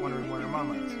 Wondering where her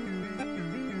mama is.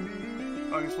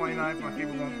 August 29th, my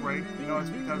fever won't break. You know it's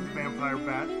because of the vampire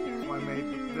bat, so I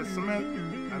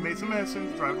made some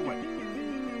medicine to drive away.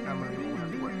 Now Marie won't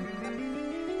have to work.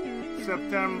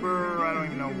 September, I don't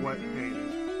even know what date it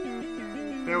is.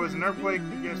 There was an earthquake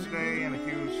yesterday and a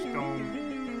huge stone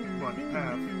blocked the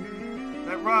path.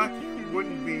 That rock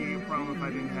wouldn't be a problem if I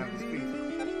didn't have this fever.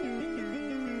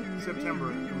 September,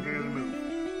 I can barely move.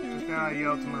 Just now I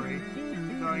yelled to Marie,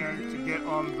 telling her to get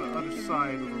on the other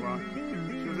side of the rock.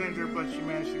 She was injured, but she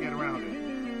managed to get around it.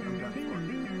 I'm done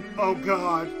for. Oh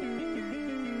God!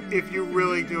 If you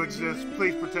really do exist,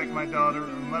 please protect my daughter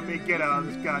and let me get out of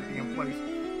this goddamn place.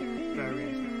 Diary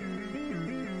entry.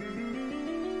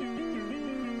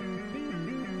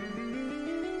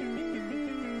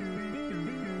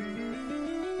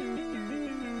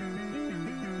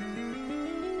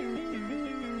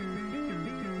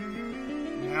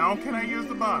 Now can I use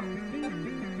the bottle?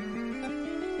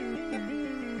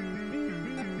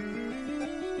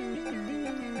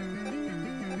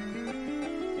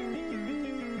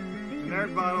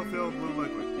 Generic bottle filled with blue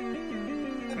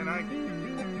liquid. 10 I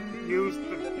use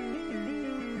the...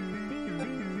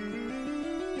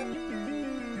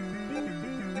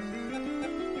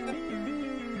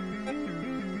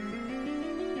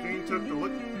 Jane took the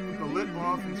lid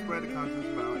off and spread the contents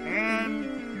about,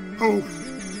 and poof!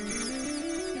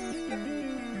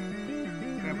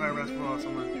 Vampire rest for all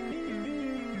somewhere.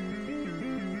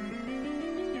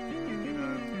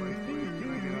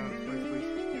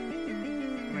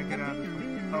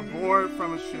 A board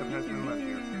from a ship has been left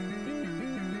here.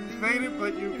 It's faded,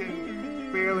 but you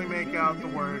can barely make out the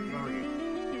word Marie.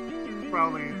 It's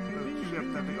probably the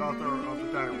ship that the author of the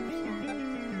diary was on.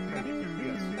 Thank you.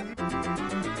 Yes.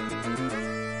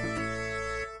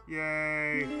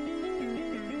 Yay.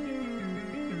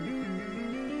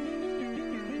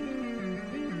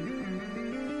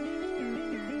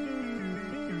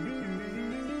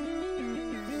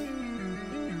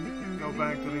 Go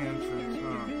back to the entrance, huh?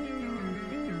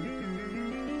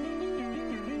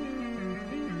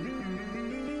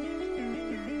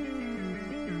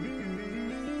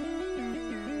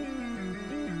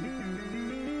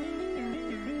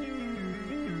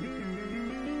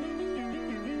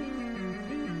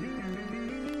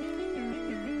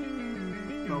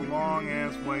 Long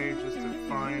ass way just to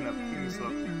find a piece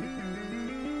of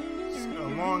a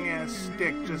long ass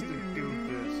stick just to do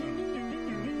this.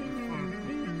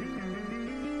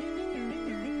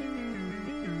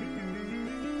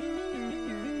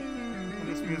 And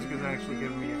this music is actually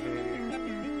giving me a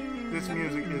headache. This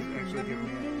music is actually giving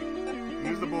me a headache.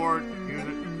 Use the board, use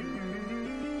it.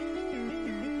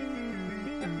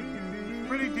 It's a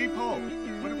pretty deep hole.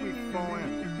 What if we fall in?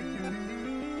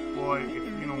 Boy, if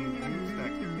you don't use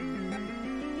that.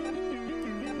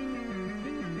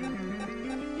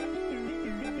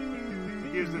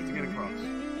 Use this to get across.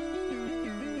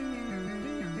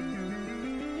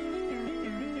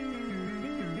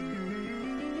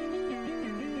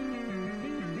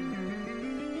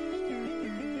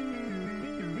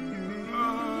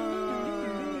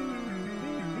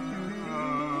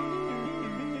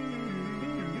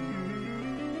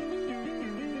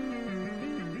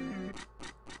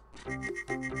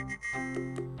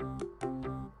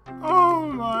 Oh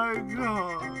my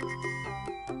God.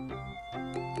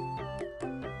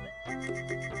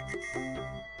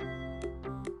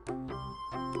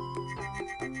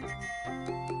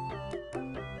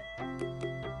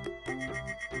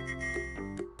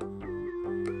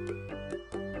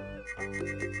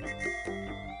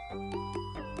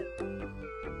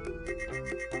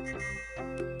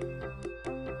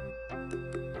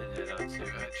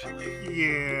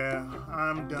 Yeah,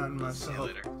 I'm done myself. See you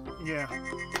later. Yeah.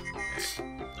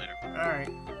 Later.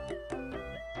 Alright.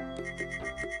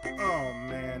 Oh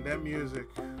man, that music.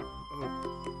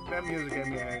 Oh, that music gave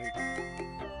me a headache.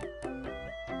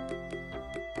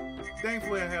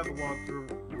 Thankfully I have the walkthrough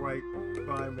right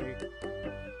by me.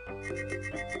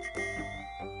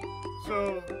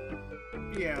 So,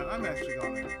 yeah, I'm actually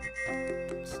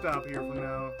gonna stop here for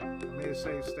now. I made a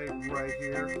save state right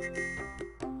here.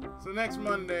 So next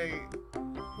Monday,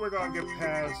 we're gonna get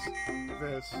past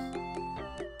this,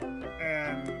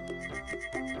 and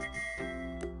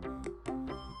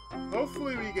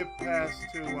hopefully we get past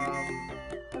to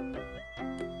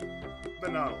the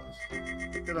Nautilus,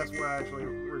 because that's where I actually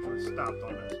originally stopped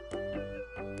on this.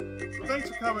 So thanks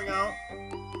for coming out.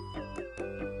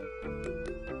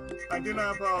 I do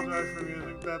not apologize for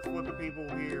music. That's what the people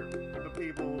here, the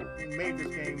people who made this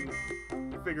game,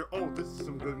 figure. Oh, this is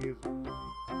some good music.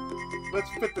 Let's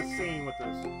fit the scene with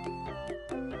this.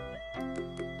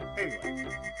 Anyway.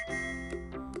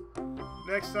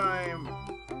 Next time,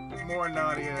 more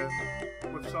Nadia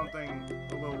with something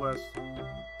a little less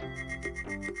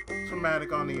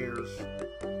traumatic on the ears.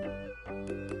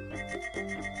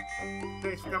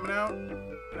 Thanks for coming out,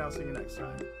 and I'll see you next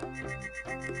time.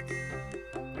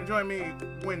 And join me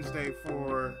Wednesday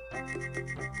for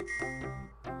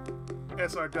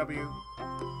SRW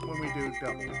when we do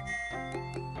double.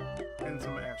 And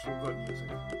some actual good music.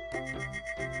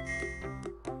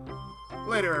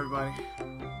 Later, everybody.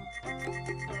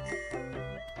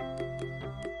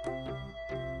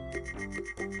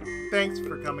 Thanks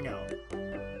for coming out.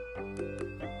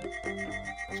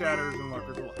 Chatters and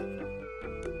lurkers alike.